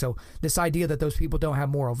awake. So this idea that those people don't have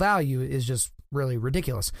moral value is just really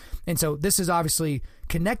ridiculous. And so this is obviously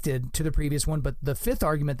connected to the previous one, but the fifth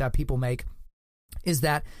argument that people make is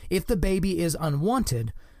that if the baby is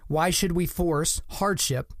unwanted, why should we force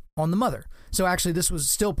hardship on the mother? So actually, this was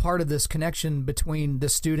still part of this connection between the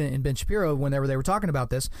student and Ben Shapiro whenever they were talking about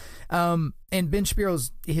this. And Ben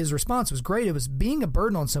Shapiro's his response was great. It was, being a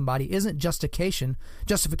burden on somebody isn't justification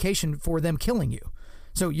for them killing you.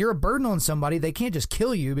 So you're a burden on somebody. They can't just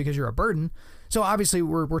kill you because you're a burden. So obviously,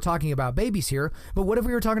 we're talking about babies here. But what if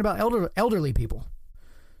we were talking about elderly people,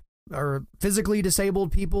 or physically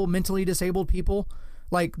disabled people, mentally disabled people?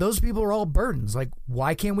 Like, those people are all burdens. Like,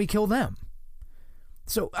 why can't we kill them?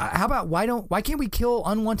 So how about why can't we kill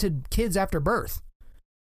unwanted kids after birth?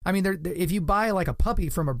 I mean, if you buy like a puppy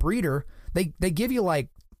from a breeder, they give you like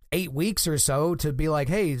 8 weeks or so to be like,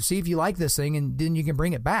 hey, see if you like this thing, and then you can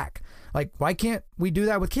bring it back. Like, why can't we do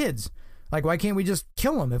that with kids? Like, why can't we just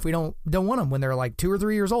kill them if we don't want them when they're like 2 or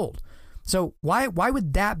 3 years old? So why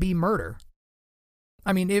would that be murder?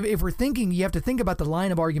 I mean, if we're thinking, you have to think about the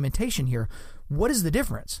line of argumentation here. What is the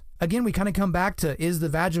difference? Again, we kind of come back to, is the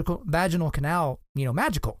vaginal canal,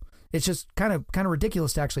 magical? It's just kind of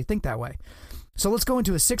ridiculous to actually think that way. So let's go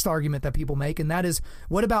into a sixth argument that people make, and that is,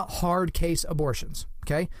 what about hard case abortions?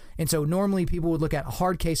 Okay. And so normally people would look at a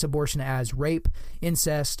hard case abortion as rape,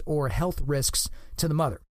 incest, or health risks to the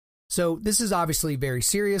mother. So this is obviously very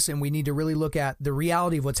serious, and we need to really look at the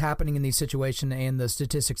reality of what's happening in these situations and the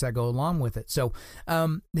statistics that go along with it. So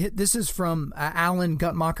this is from Alan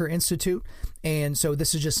Guttmacher Institute, and so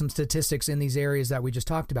this is just some statistics in these areas that we just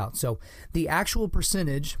talked about. So the actual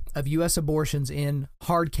percentage of U.S. abortions in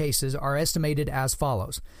hard cases are estimated as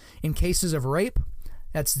follows. In cases of rape,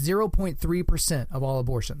 that's 0.3% of all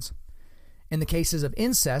abortions. In the cases of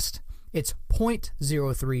incest, it's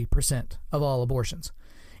 0.03% of all abortions.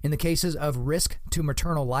 In the cases of risk to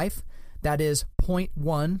maternal life, that is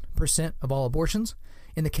 0.1% of all abortions.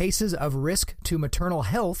 In the cases of risk to maternal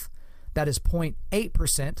health, that is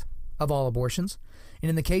 0.8% of all abortions. And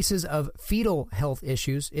in the cases of fetal health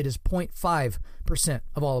issues, it is 0.5%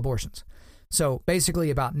 of all abortions. So basically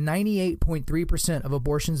about 98.3% of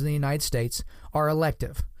abortions in the United States are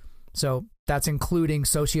elective. So that's including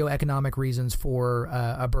socioeconomic reasons for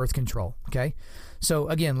a birth control, okay? So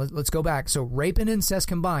again, let's go back. So rape and incest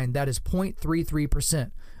combined, that is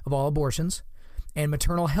 0.33% of all abortions. And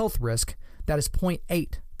maternal health risk, that is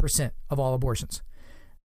 0.8% of all abortions.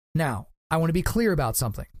 Now, I want to be clear about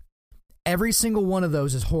something. Every single one of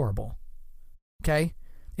those is horrible, okay?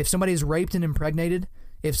 If somebody is raped and impregnated,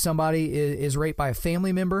 if somebody is raped by a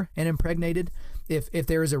family member and impregnated, if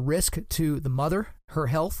there is a risk to the mother, her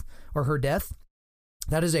health, or her death,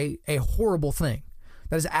 that is a horrible thing.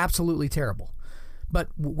 That is absolutely terrible. But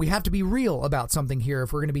we have to be real about something here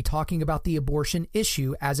if we're going to be talking about the abortion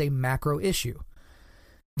issue as a macro issue.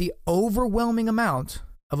 The overwhelming amount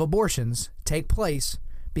of abortions take place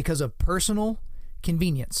because of personal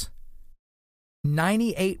convenience.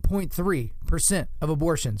 98.3% of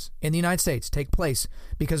abortions in the United States take place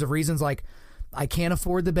because of reasons like, I can't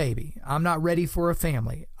afford the baby, I'm not ready for a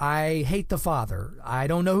family, I hate the father, I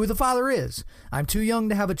don't know who the father is, I'm too young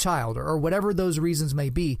to have a child, or whatever those reasons may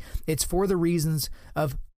be. It's for the reasons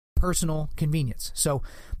of personal convenience. So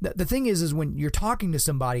the thing is when you're talking to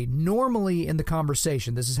somebody, normally in the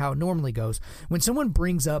conversation, this is how it normally goes, when someone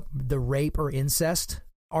brings up the rape or incest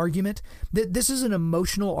argument, this is an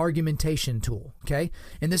emotional argumentation tool, okay?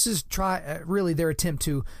 And this is really their attempt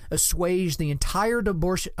to assuage the entire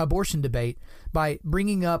abortion debate by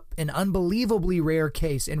bringing up an unbelievably rare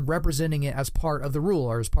case and representing it as part of the rule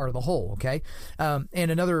or as part of the whole, okay? And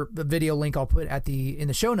another video link I'll put in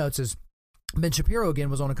the show notes is Ben Shapiro, again,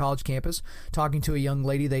 was on a college campus talking to a young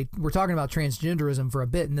lady. They were talking about transgenderism for a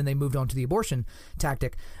bit, and then they moved on to the abortion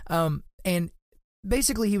tactic. And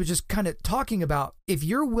basically, he was just kind of talking about, if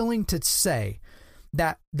you're willing to say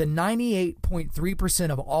that the 98.3%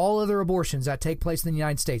 of all other abortions that take place in the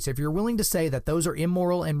United States, if you're willing to say that those are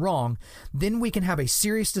immoral and wrong, then we can have a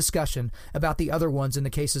serious discussion about the other ones in the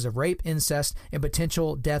cases of rape, incest, and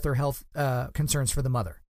potential death or health concerns for the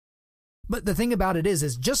mother. But the thing about it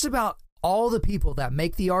is just about all the people that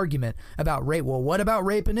make the argument about rape, well, what about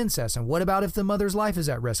rape and incest? And what about if the mother's life is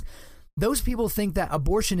at risk? Those people think that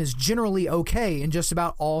abortion is generally okay in just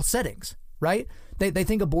about all settings, right? They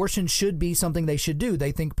think abortion should be something they should do.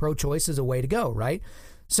 They think pro-choice is a way to go, right?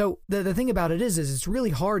 So the thing about it is it's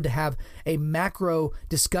really hard to have a macro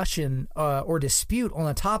discussion or dispute on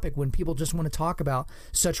a topic when people just want to talk about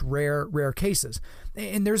such rare cases.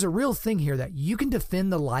 And there's a real thing here that you can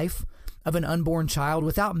defend the life of an unborn child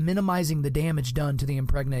without minimizing the damage done to the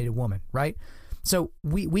impregnated woman, right? So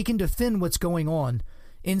we can defend what's going on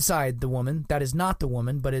inside the woman that is not the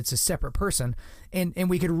woman, but it's a separate person. And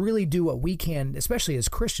we could really do what we can, especially as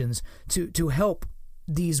Christians, to help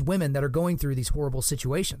these women that are going through these horrible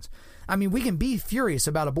situations. I mean, we can be furious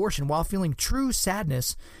about abortion while feeling true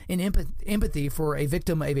sadness and empathy for a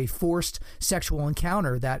victim of a forced sexual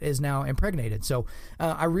encounter that is now impregnated. So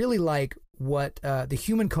I really like what the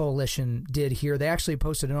Human Coalition did here. They actually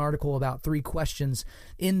posted an article about 3 questions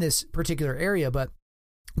in this particular area, but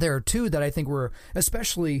there are 2 that I think were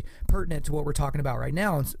especially pertinent to what we're talking about right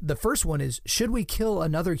now. And the first one is, should we kill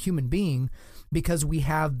another human being because we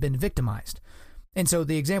have been victimized? And so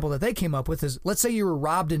the example that they came up with is, let's say you were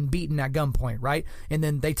robbed and beaten at gunpoint, right? And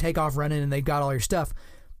then they take off running and they've got all your stuff.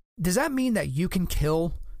 Does that mean that you can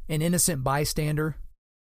kill an innocent bystander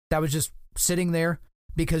that was just sitting there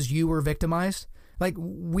because you were victimized? Like,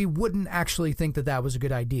 we wouldn't actually think that that was a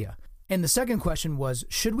good idea. And the second question was,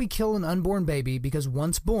 should we kill an unborn baby because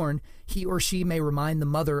once born, he or she may remind the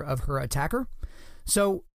mother of her attacker?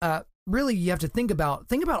 So really, you have to think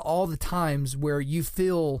about all the times where you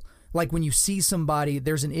feel like when you see somebody,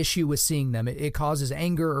 there's an issue with seeing them. It causes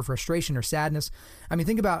anger or frustration or sadness. I mean,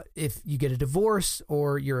 think about if you get a divorce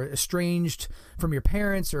or you're estranged from your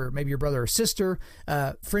parents or maybe your brother or sister,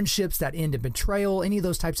 friendships that end in betrayal, any of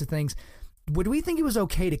those types of things. Would we think it was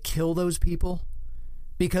okay to kill those people?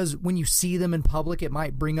 Because when you see them in public, it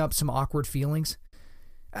might bring up some awkward feelings.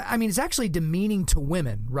 I mean, it's actually demeaning to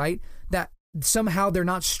women, right? That somehow they're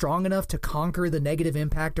not strong enough to conquer the negative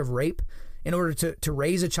impact of rape in order to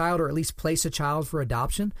raise a child or at least place a child for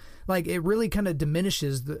adoption. Like, it really kind of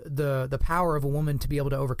diminishes the power of a woman to be able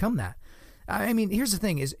to overcome that. I mean, here's the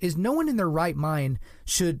thing is no one in their right mind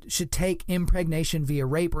should take impregnation via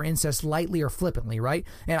rape or incest lightly or flippantly, right?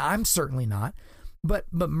 And I'm certainly not.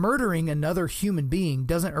 But murdering another human being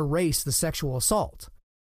doesn't erase the sexual assault.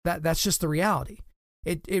 That's just the reality.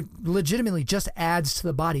 It legitimately just adds to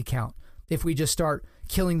the body count if we just start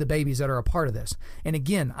killing the babies that are a part of this. And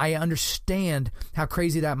again, I understand how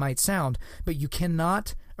crazy that might sound, but you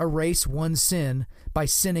cannot erase one sin by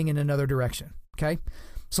sinning in another direction, okay?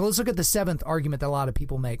 So let's look at the 7th argument that a lot of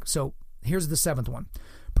people make. So here's the 7th one.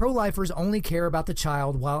 Pro-lifers only care about the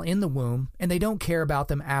child while in the womb, and they don't care about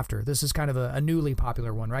them after. This is kind of a newly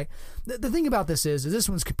popular one, right? The thing about this is this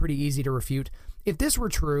one's pretty easy to refute. If this were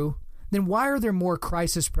true, then why are there more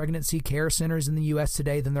crisis pregnancy care centers in the U.S.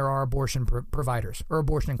 today than there are abortion providers or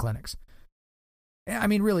abortion clinics? I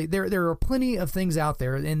mean, really, there are plenty of things out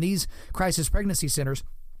there in these crisis pregnancy centers.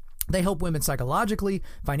 They help women psychologically,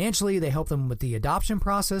 financially. They help them with the adoption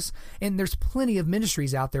process. And there's plenty of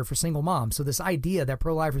ministries out there for single moms. So this idea that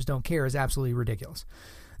pro-lifers don't care is absolutely ridiculous.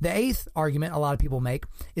 The 8th argument a lot of people make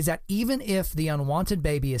is that even if the unwanted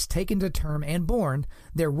baby is taken to term and born,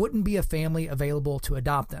 there wouldn't be a family available to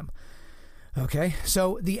adopt them. Okay,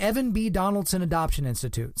 so the Evan B. Donaldson Adoption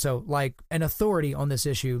Institute, so like an authority on this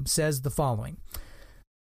issue, says the following.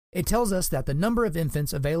 It tells us that the number of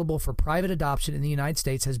infants available for private adoption in the United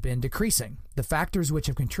States has been decreasing. The factors which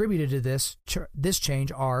have contributed to this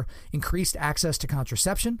change are increased access to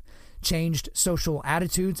contraception, changed social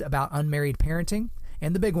attitudes about unmarried parenting,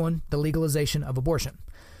 and the big one, the legalization of abortion.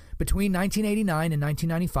 Between 1989 and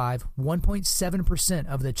 1995, 1.7%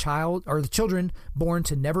 of the children born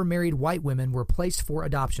to never married white women were placed for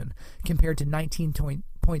adoption, compared to 19.3%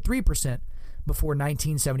 before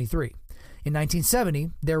 1973. In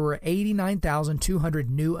 1970, there were 89,200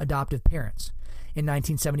 new adoptive parents. In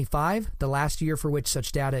 1975, the last year for which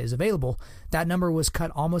such data is available, that number was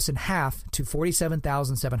cut almost in half to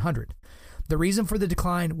 47,700. The reason for the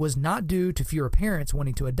decline was not due to fewer parents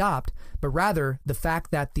wanting to adopt, but rather the fact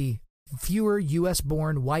that the fewer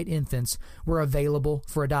U.S.-born white infants were available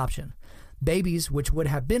for adoption. Babies which would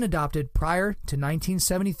have been adopted prior to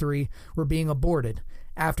 1973 were being aborted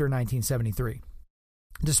after 1973.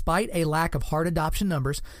 Despite a lack of hard adoption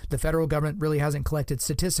numbers, the federal government really hasn't collected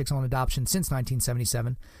statistics on adoption since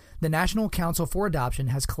 1977. The National Council for Adoption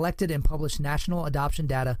has collected and published national adoption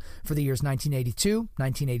data for the years 1982,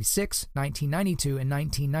 1986, 1992, and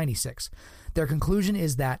 1996. Their conclusion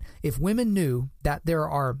is that if women knew that there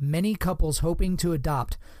are many couples hoping to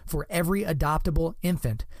adopt for every adoptable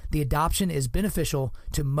infant, the adoption is beneficial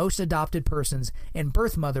to most adopted persons and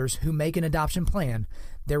birth mothers who make an adoption plan,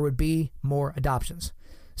 there would be more adoptions.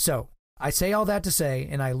 So, I say all that to say,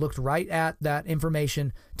 and I looked right at that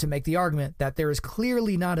information to make the argument that there is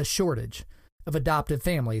clearly not a shortage of adoptive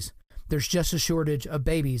families. There's just a shortage of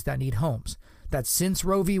babies that need homes. That since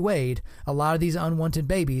Roe v. Wade, a lot of these unwanted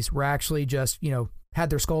babies were actually just, had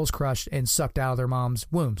their skulls crushed and sucked out of their mom's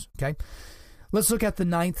wombs, okay? let's look at the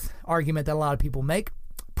ninth argument that a lot of people make.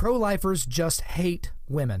 Pro-lifers just hate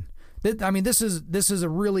women. I mean, this is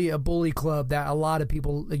really a bully club that a lot of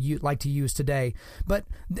people like to use today. But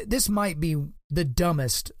this might be the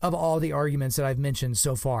dumbest of all the arguments that I've mentioned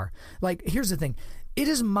so far. Like, here's the thing. It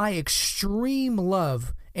is my extreme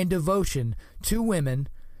love and devotion to women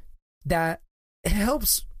that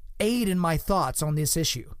helps aid in my thoughts on this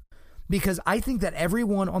issue. Because I think that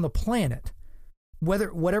everyone on the planet,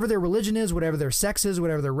 whatever their religion is, whatever their sex is,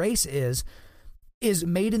 whatever their race is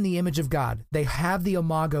made in the image of God. They have the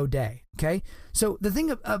Imago Dei, okay? So the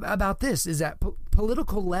thing about this is that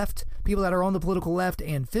political left, people that are on the political left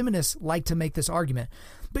and feminists like to make this argument.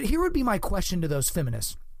 But here would be my question to those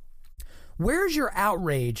feminists. Where's your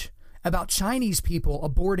outrage about Chinese people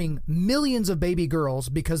aborting millions of baby girls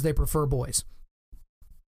because they prefer boys?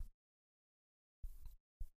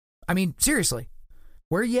 I mean, seriously,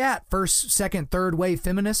 where are you at, first, second, third wave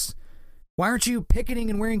feminists? Why aren't you picketing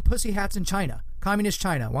and wearing pussy hats in China? Communist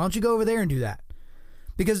China. Why don't you go over there and do that?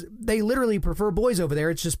 Because they literally prefer boys over there.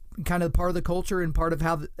 It's just kind of part of the culture and part of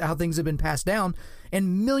how things have been passed down.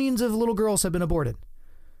 And millions of little girls have been aborted.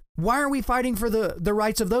 Why aren't we fighting for the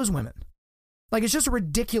rights of those women? Like, it's just a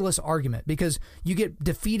ridiculous argument because you get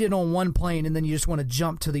defeated on one plane and then you just want to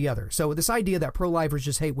jump to the other. So this idea that pro-lifers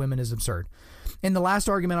just hate women is absurd. And the last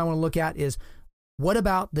argument I want to look at is, what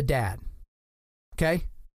about the dad? Okay?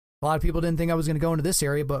 A lot of people didn't think I was going to go into this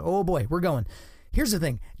area, but oh boy, we're going. Here's the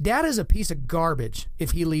thing. Dad is a piece of garbage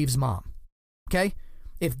if he leaves mom. Okay?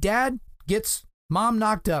 If dad gets mom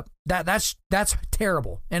knocked up, that's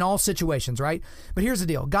terrible in all situations, right? But here's the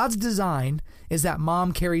deal. God's design is that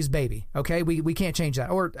mom carries baby, okay? We can't change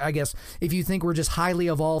that. Or I guess if you think we're just highly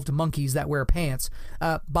evolved monkeys that wear pants,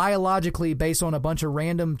 biologically based on a bunch of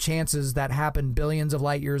random chances that happened billions of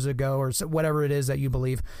light years ago or whatever it is that you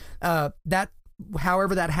believe,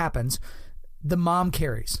 however that happens, the mom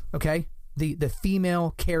carries, okay? The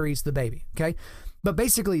female carries the baby, okay? But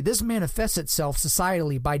basically, this manifests itself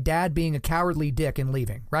societally by dad being a cowardly dick and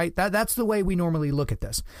leaving, right? That's the way we normally look at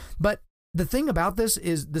this. But the thing about this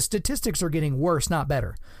is the statistics are getting worse, not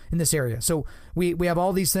better in this area. So we have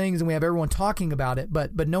all these things and we have everyone talking about it,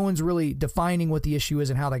 but no one's really defining what the issue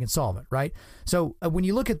is and how they can solve it, right? So when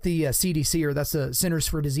you look at the CDC, or that's the Centers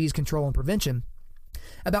for Disease Control and Prevention,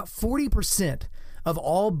 about 40% of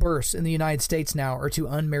all births in the United States now are to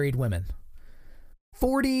unmarried women.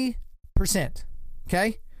 40%.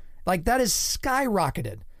 Okay? Like, that is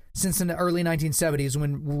skyrocketed since in the early 1970s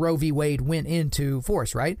when Roe v. Wade went into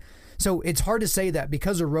force, right? So it's hard to say that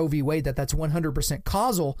because of Roe v. Wade that's 100%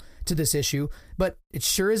 causal to this issue, but it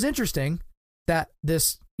sure is interesting that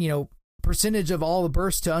this, percentage of all the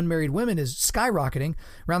births to unmarried women is skyrocketing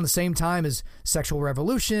around the same time as sexual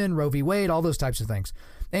revolution, Roe v. Wade, all those types of things.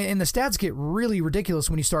 And the stats get really ridiculous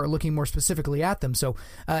when you start looking more specifically at them. So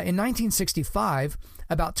in 1965,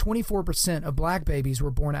 about 24% of black babies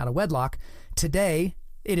were born out of wedlock. Today,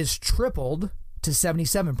 it is tripled to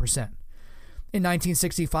 77%. In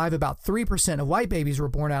 1965, about 3% of white babies were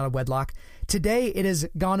born out of wedlock. Today, it has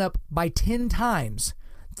gone up by 10 times.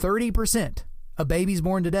 30% of babies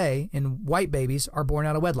born today, and white babies, are born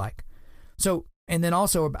out of wedlock. So, and then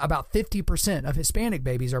also about 50% of Hispanic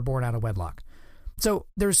babies are born out of wedlock. So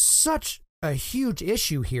there's such a huge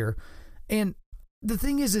issue here. And the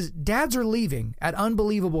thing is dads are leaving at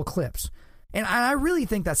unbelievable clips. And I really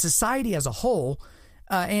think that society as a whole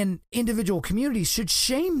and individual communities should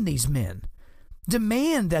shame these men,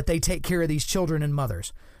 demand that they take care of these children and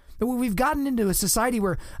mothers. We've gotten into a society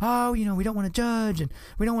where, we don't want to judge and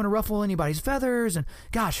we don't want to ruffle anybody's feathers. And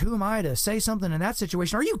gosh, who am I to say something in that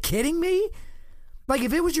situation? Are you kidding me? Like,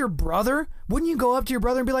 if it was your brother, wouldn't you go up to your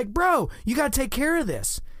brother and be like, bro, you got to take care of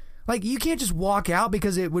this? Like, you can't just walk out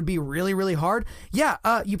because it would be really, really hard. Yeah,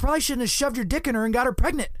 you probably shouldn't have shoved your dick in her and got her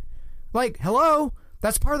pregnant. Like, hello?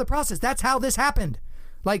 That's part of the process. That's how this happened.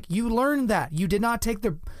 Like, you learned that. You did not take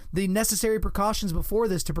the necessary precautions before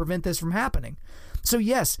this to prevent this from happening. So,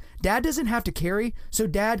 yes, dad doesn't have to carry, so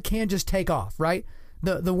dad can just take off, right?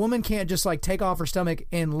 The woman can't just like take off her stomach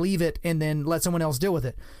and leave it and then let someone else deal with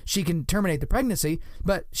it. She can terminate the pregnancy,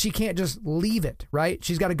 but she can't just leave it, right?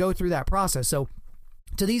 She's got to go through that process. So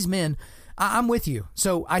to these men, I'm with you.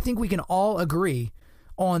 So I think we can all agree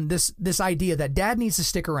on this idea that dad needs to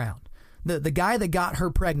stick around. The guy that got her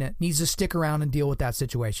pregnant needs to stick around and deal with that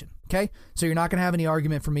situation. Okay? So you're not going to have any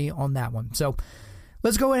argument for me on that one. So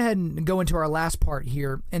let's go ahead and go into our last part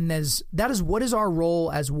here, and that is what is our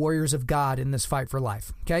role as warriors of God in this fight for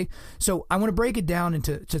life, okay? So I want to break it down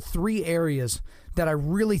into three areas that I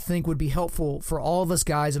really think would be helpful for all of us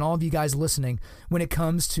guys and all of you guys listening when it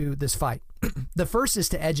comes to this fight. The first is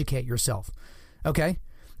to educate yourself, okay?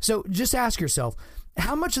 So just ask yourself,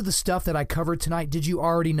 how much of the stuff that I covered tonight did you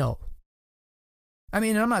already know? I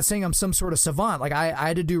mean, I'm not saying I'm some sort of savant. Like I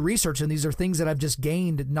had to do research, and these are things that I've just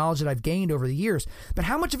gained, knowledge that I've gained over the years. But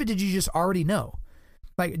how much of it did you just already know?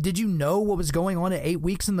 Like, did you know what was going on at 8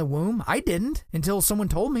 weeks in the womb? I didn't until someone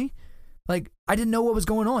told me. Like, I didn't know what was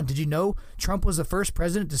going on. Did you know Trump was the first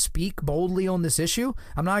president to speak boldly on this issue?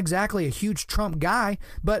 I'm not exactly a huge Trump guy,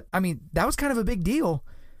 but I mean, that was kind of a big deal.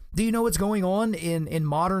 Do you know what's going on in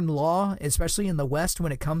modern law, especially in the West,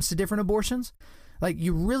 when it comes to different abortions? Like,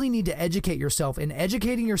 you really need to educate yourself, and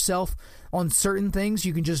educating yourself on certain things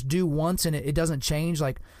you can just do once and it doesn't change.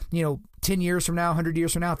 Like, 10 years from now, 100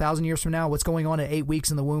 years from now, 1,000 years from now, what's going on at 8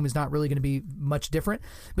 weeks in the womb is not really going to be much different.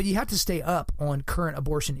 But you have to stay up on current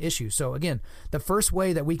abortion issues. So again, the first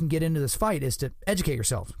way that we can get into this fight is to educate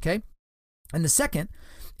yourself, okay? And the second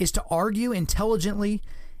is to argue intelligently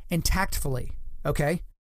and tactfully, okay?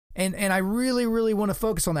 And I really, really want to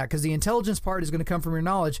focus on that, because the intelligence part is going to come from your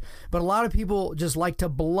knowledge, but a lot of people just like to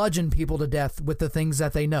bludgeon people to death with the things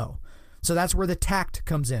that they know. So that's where the tact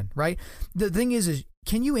comes in, right? The thing is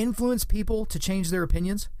can you influence people to change their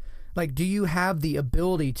opinions? Like, do you have the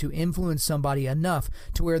ability to influence somebody enough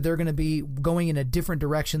to where they're going to be going in a different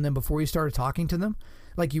direction than before you started talking to them?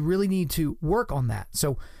 Like, you really need to work on that.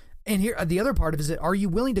 So, and here, the other part of it is, are you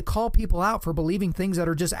willing to call people out for believing things that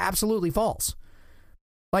are just absolutely false?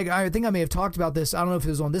 Like, I think I may have talked about this. I don't know if it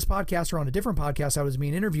was on this podcast or on a different podcast I was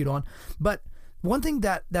being interviewed on. But one thing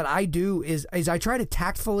that I do is I try to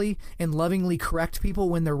tactfully and lovingly correct people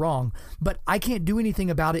when they're wrong. But I can't do anything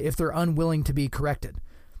about it if they're unwilling to be corrected.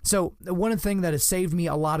 So one thing that has saved me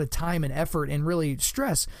a lot of time and effort and really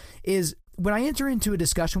stress is when I enter into a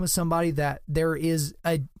discussion with somebody that there is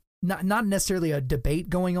not necessarily a debate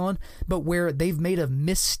going on, but where they've made a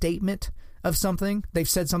misstatement of something, they've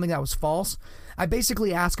said something that was false. I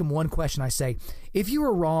basically ask them one question. I say, if you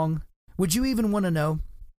were wrong, would you even want to know?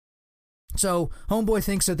 So homeboy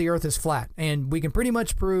thinks that the earth is flat, and we can pretty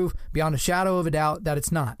much prove beyond a shadow of a doubt that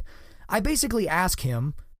it's not. I basically ask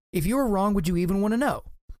him, if you were wrong, would you even want to know?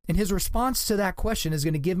 And his response to that question is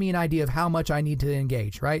going to give me an idea of how much I need to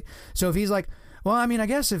engage, right? So if he's like, well, I mean, I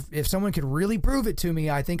guess if someone could really prove it to me,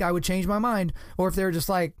 I think I would change my mind. Or if they're just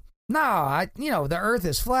like, no, the earth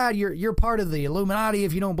is flat. You're part of the Illuminati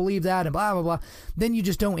if you don't believe that, and blah, blah, blah. Then you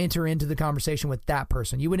just don't enter into the conversation with that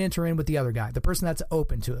person. You would enter in with the other guy, the person that's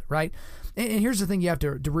open to it, right? And here's the thing you have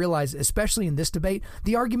to realize, especially in this debate,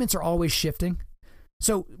 the arguments are always shifting.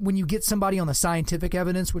 So when you get somebody on the scientific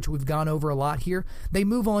evidence, which we've gone over a lot here, they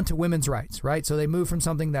move on to women's rights, right? So they move from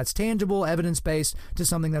something that's tangible, evidence-based, to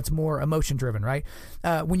something that's more emotion-driven, right?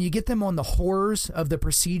 When you get them on the horrors of the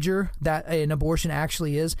procedure that an abortion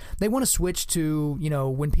actually is, they want to switch to,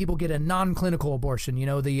 when people get a non-clinical abortion,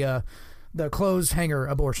 the clothes hanger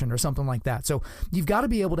abortion or something like that. So you've got to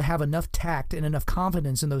be able to have enough tact and enough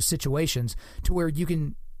confidence in those situations to where you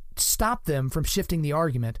can stop them from shifting the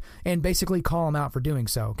argument and basically call them out for doing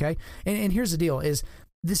so, okay? And here's the deal, is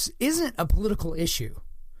this isn't a political issue.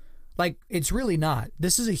 Like, it's really not.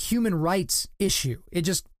 This is a human rights issue. It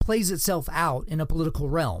just plays itself out in a political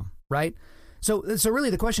realm, right? So really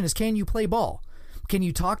the question is, can you play ball? Can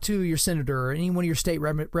you talk to your senator or any one of your state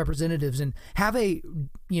representatives and have a,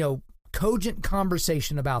 cogent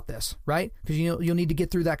conversation about this, right? Because you'll need to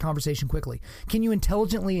get through that conversation quickly. Can you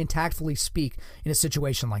intelligently and tactfully speak in a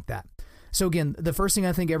situation like that? So again, the first thing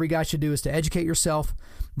I think every guy should do is to educate yourself.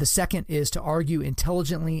 The second is to argue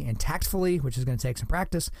intelligently and tactfully, which is going to take some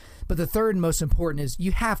practice. But the third and most important is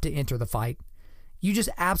you have to enter the fight. You just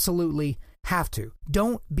absolutely have to.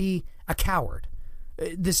 Don't be a coward.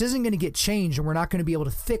 This isn't going to get changed, and we're not going to be able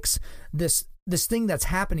to fix this thing that's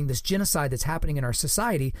happening, this genocide that's happening in our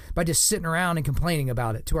society, by just sitting around and complaining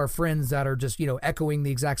about it to our friends that are just, echoing the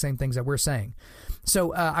exact same things that we're saying.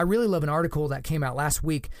 So I really love an article that came out last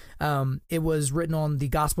week. It was written on the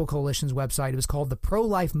Gospel Coalition's website. It was called "The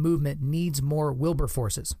Pro-Life Movement Needs More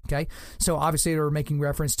Wilberforces." Okay. So obviously they were making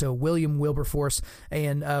reference to William Wilberforce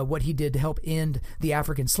and what he did to help end the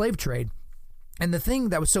African slave trade. And the thing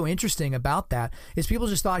that was so interesting about that is people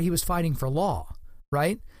just thought he was fighting for law,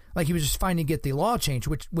 right? Like he was just fighting to get the law changed,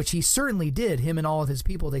 which he certainly did. Him and all of his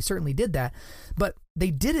people, they certainly did that. But they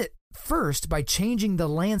did it first by changing the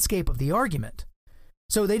landscape of the argument.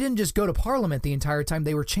 So they didn't just go to Parliament the entire time.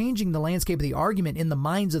 They were changing the landscape of the argument in the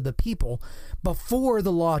minds of the people before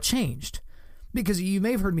the law changed. Because you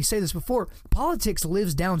may have heard me say this before, politics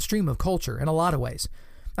lives downstream of culture in a lot of ways.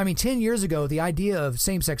 I mean, 10 years ago, the idea of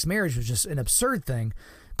same-sex marriage was just an absurd thing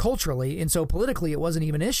culturally, and so politically it wasn't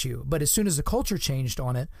even an issue. But as soon as the culture changed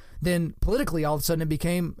on it, then politically all of a sudden it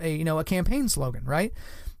became a campaign slogan, right?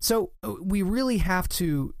 So we really have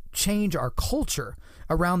to change our culture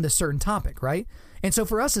around this certain topic, right? And so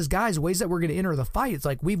for us as guys, ways that we're going to enter the fight, it's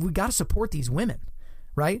like we've got to support these women,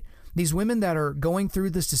 right? These women that are going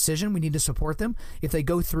through this decision, we need to support them. If they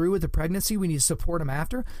go through with the pregnancy, we need to support them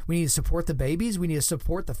after. We need to support the babies. We need to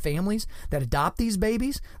support the families that adopt these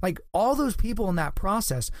babies. Like, all those people in that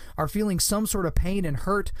process are feeling some sort of pain and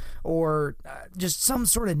hurt, or just some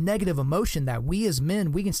sort of negative emotion that we as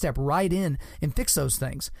men, we can step right in and fix those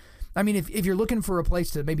things. I mean, if you're looking for a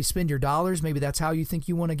place to maybe spend your dollars, maybe that's how you think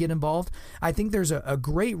you want to get involved, I think there's a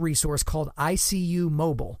great resource called ICU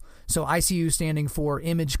Mobile. So ICU standing for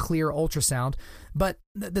Image Clear Ultrasound. But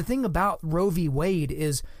the thing about Roe v. Wade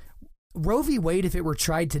is, Roe v. Wade, if it were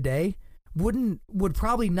tried today, would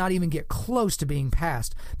probably not even get close to being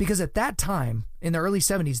passed, because at that time, in the early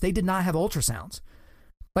 70s, they did not have ultrasounds.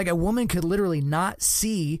 Like, a woman could literally not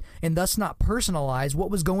see and thus not personalize what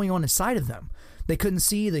was going on inside of them. They couldn't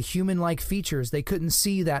see the human-like features. They couldn't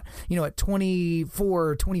see that, at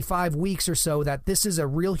 24, 25 weeks or so, that this is a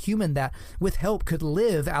real human that, with help, could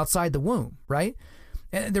live outside the womb, right?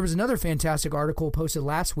 And there was another fantastic article posted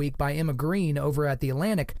last week by Emma Green over at The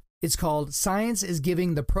Atlantic. It's called "Science is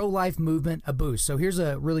Giving the Pro-Life Movement a Boost." So here's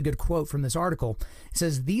a really good quote from this article. It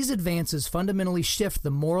says, "These advances fundamentally shift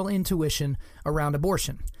the moral intuition around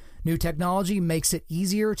abortion. New technology makes it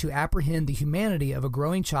easier to apprehend the humanity of a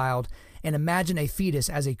growing child and imagine a fetus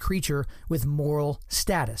as a creature with moral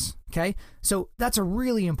status." Okay? So that's a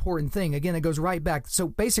really important thing. Again, it goes right back. So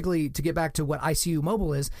basically, to get back to what ICU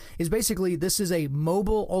Mobile is basically, this is a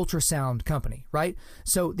mobile ultrasound company, right?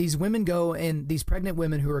 So these women go, and these pregnant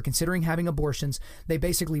women who are considering having abortions, they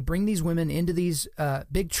basically bring these women into these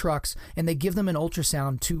big trucks, and they give them an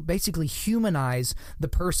ultrasound to basically humanize the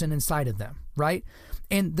person inside of them, right?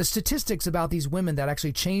 And the statistics about these women that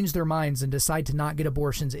actually change their minds and decide to not get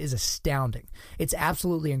abortions is astounding. It's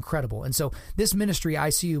absolutely incredible. And so this ministry,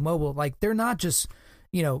 ICU Mobile, like, they're not just,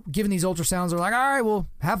 giving these ultrasounds. They're like, all right, well,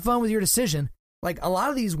 have fun with your decision. Like, a lot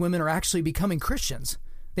of these women are actually becoming Christians.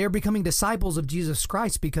 They are becoming disciples of Jesus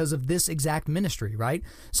Christ because of this exact ministry, right?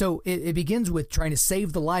 So it begins with trying to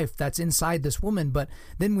save the life that's inside this woman, but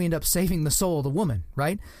then we end up saving the soul of the woman,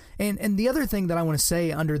 right? And the other thing that I want to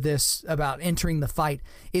say under this about entering the fight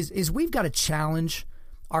is we've got to challenge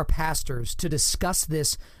our pastors to discuss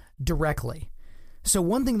this directly. So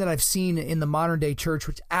one thing that I've seen in the modern day church,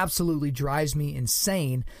 which absolutely drives me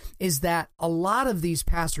insane, is that a lot of these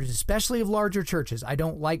pastors, especially of larger churches, I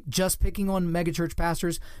don't like just picking on megachurch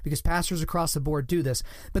pastors, because pastors across the board do this,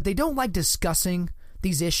 but they don't like discussing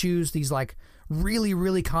these issues, these like really,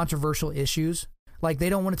 really controversial issues. Like, they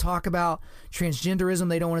don't want to talk about transgenderism.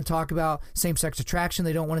 They don't want to talk about same-sex attraction.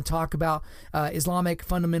 They don't want to talk about Islamic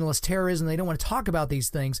fundamentalist terrorism. They don't want to talk about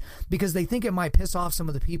these things because they think it might piss off some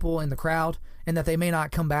of the people in the crowd and that they may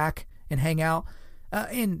not come back and hang out.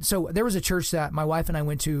 And so there was a church that my wife and I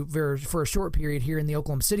went to for a short period here in the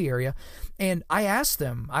Oklahoma City area. And I asked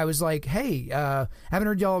them, I was like, hey, haven't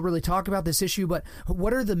heard y'all really talk about this issue, but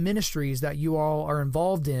what are the ministries that you all are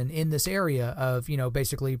involved in this area of,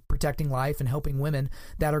 basically protecting life and helping women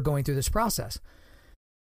that are going through this process?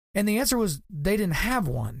 And the answer was they didn't have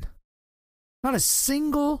one. Not a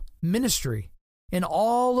single ministry in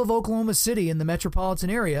all of Oklahoma City in the metropolitan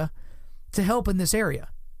area to help in this area,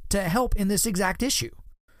 to help in this exact issue.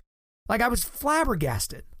 Like, I was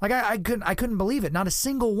flabbergasted. Like, I couldn't believe it. Not a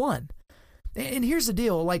single one. And here's the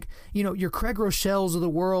deal. Like, your Craig Rochelles of the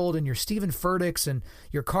world and your Stephen Furticks and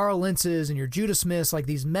your Carl Lentzes and your Judah Smiths, like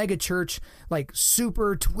these mega church, like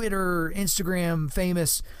super Twitter, Instagram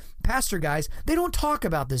famous pastor guys, they don't talk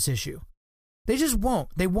about this issue. They just won't.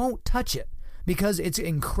 They won't touch it because it's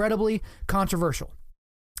incredibly controversial.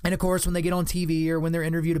 And of course, when they get on TV or when they're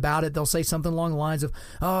interviewed about it, they'll say something along the lines of,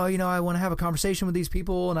 "Oh, I want to have a conversation with these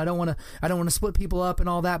people, and I don't want to split people up and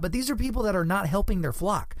all that." But these are people that are not helping their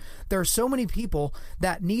flock. There are so many people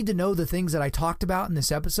that need to know the things that I talked about in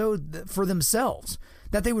this episode for themselves,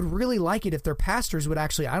 that they would really like it if their pastors would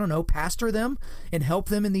actually, pastor them and help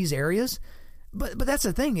them in these areas. But that's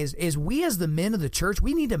the thing is we as the men of the church,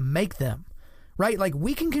 we need to make them, right? Like,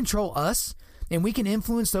 we can control us and we can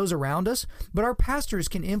influence those around us, but our pastors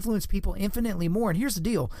can influence people infinitely more. And here's the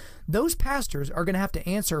deal. Those pastors are going to have to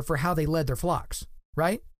answer for how they led their flocks,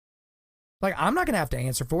 right? Like, I'm not going to have to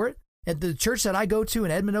answer for it. At the church that I go to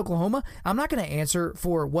in Edmond, Oklahoma, I'm not going to answer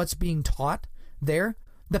for what's being taught there.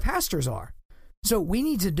 The pastors are. So we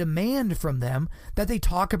need to demand from them that they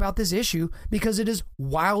talk about this issue because it is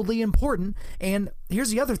wildly important. And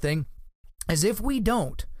here's the other thing, is if we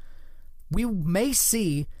don't, we may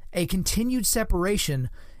see a continued separation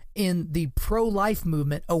in the pro-life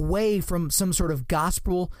movement away from some sort of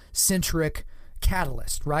gospel-centric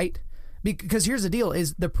catalyst, right? Because here's the deal,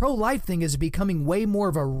 is the pro-life thing is becoming way more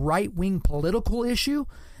of a right-wing political issue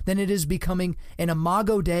than it is becoming an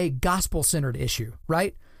Imago Dei gospel-centered issue,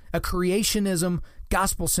 right? A creationism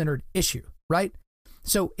gospel-centered issue, right?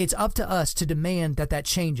 So it's up to us to demand that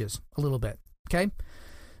changes a little bit, okay?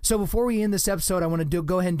 So before we end this episode, I want to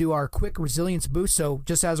go ahead and do our quick resilience boost. So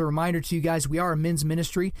just as a reminder to you guys, we are a men's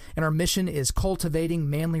ministry, and our mission is cultivating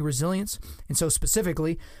manly resilience. And so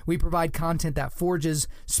specifically, we provide content that forges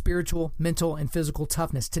spiritual, mental, and physical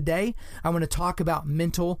toughness. Today, I want to talk about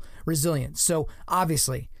mental resilience. So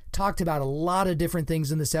obviously, talked about a lot of different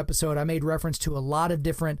things in this episode. I made reference to a lot of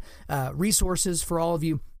different resources for all of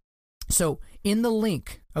you. So in the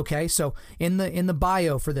link, okay, so in the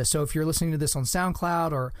bio for this, so if you're listening to this on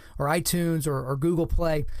SoundCloud or iTunes or Google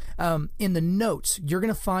Play, in the notes, you're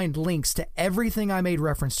going to find links to everything I made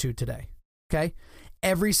reference to today, okay?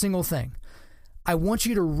 Every single thing. I want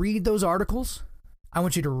you to read those articles. I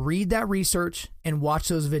want you to read that research and watch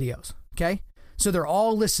those videos, okay? So they're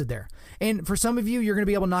all listed there. And for some of you, you're going to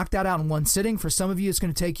be able to knock that out in one sitting. For some of you, it's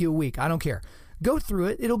going to take you a week. I don't care. Go through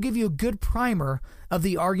it. It'll give you a good primer of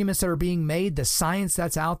the arguments that are being made, the science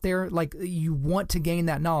that's out there. Like, you want to gain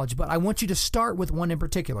that knowledge, but I want you to start with one in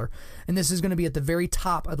particular, and this is going to be at the very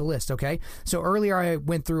top of the list, okay? So earlier I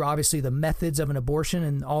went through, obviously, the methods of an abortion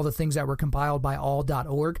and all the things that were compiled by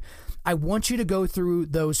all.org. I want you to go through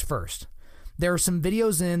those first. There are some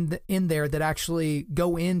videos in there that actually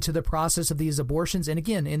go into the process of these abortions, and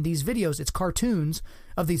again, in these videos, it's cartoons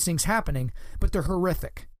of these things happening, but they're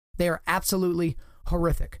horrific. They are absolutely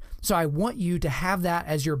horrific. So I want you to have that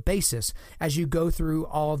as your basis as you go through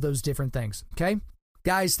all of those different things, okay?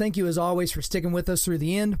 Guys, thank you as always for sticking with us through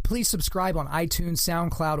the end. Please subscribe on iTunes,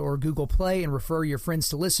 SoundCloud, or Google Play and refer your friends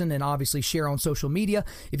to listen, and obviously share on social media.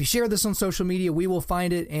 If you share this on social media, we will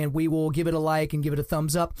find it and we will give it a like and give it a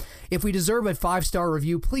thumbs up. If we deserve a 5-star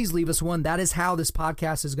review, please leave us one. That is how this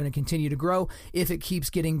podcast is going to continue to grow if it keeps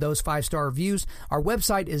getting those 5-star reviews. Our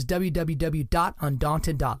website is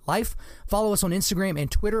www.undaunted.life. Follow us on Instagram and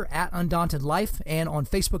Twitter at UndauntedLife and on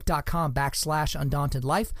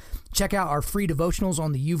Facebook.com/UndauntedLife. Check out our free devotionals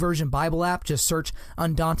on the YouVersion Bible app. Just search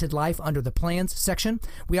Undaunted Life under the plans section.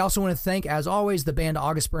 We also want to thank, as always, the band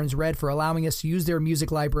August Burns Red for allowing us to use their music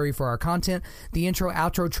library for our content. The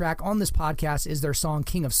intro-outro track on this podcast is their song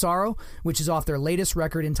King of Sorrow, which is off their latest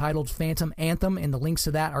record entitled Phantom Anthem, and the links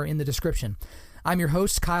to that are in the description. I'm your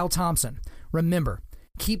host, Kyle Thompson. Remember,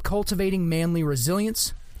 keep cultivating manly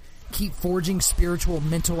resilience, keep forging spiritual,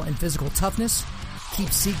 mental, and physical toughness,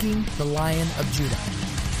 keep seeking the Lion of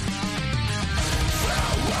Judah.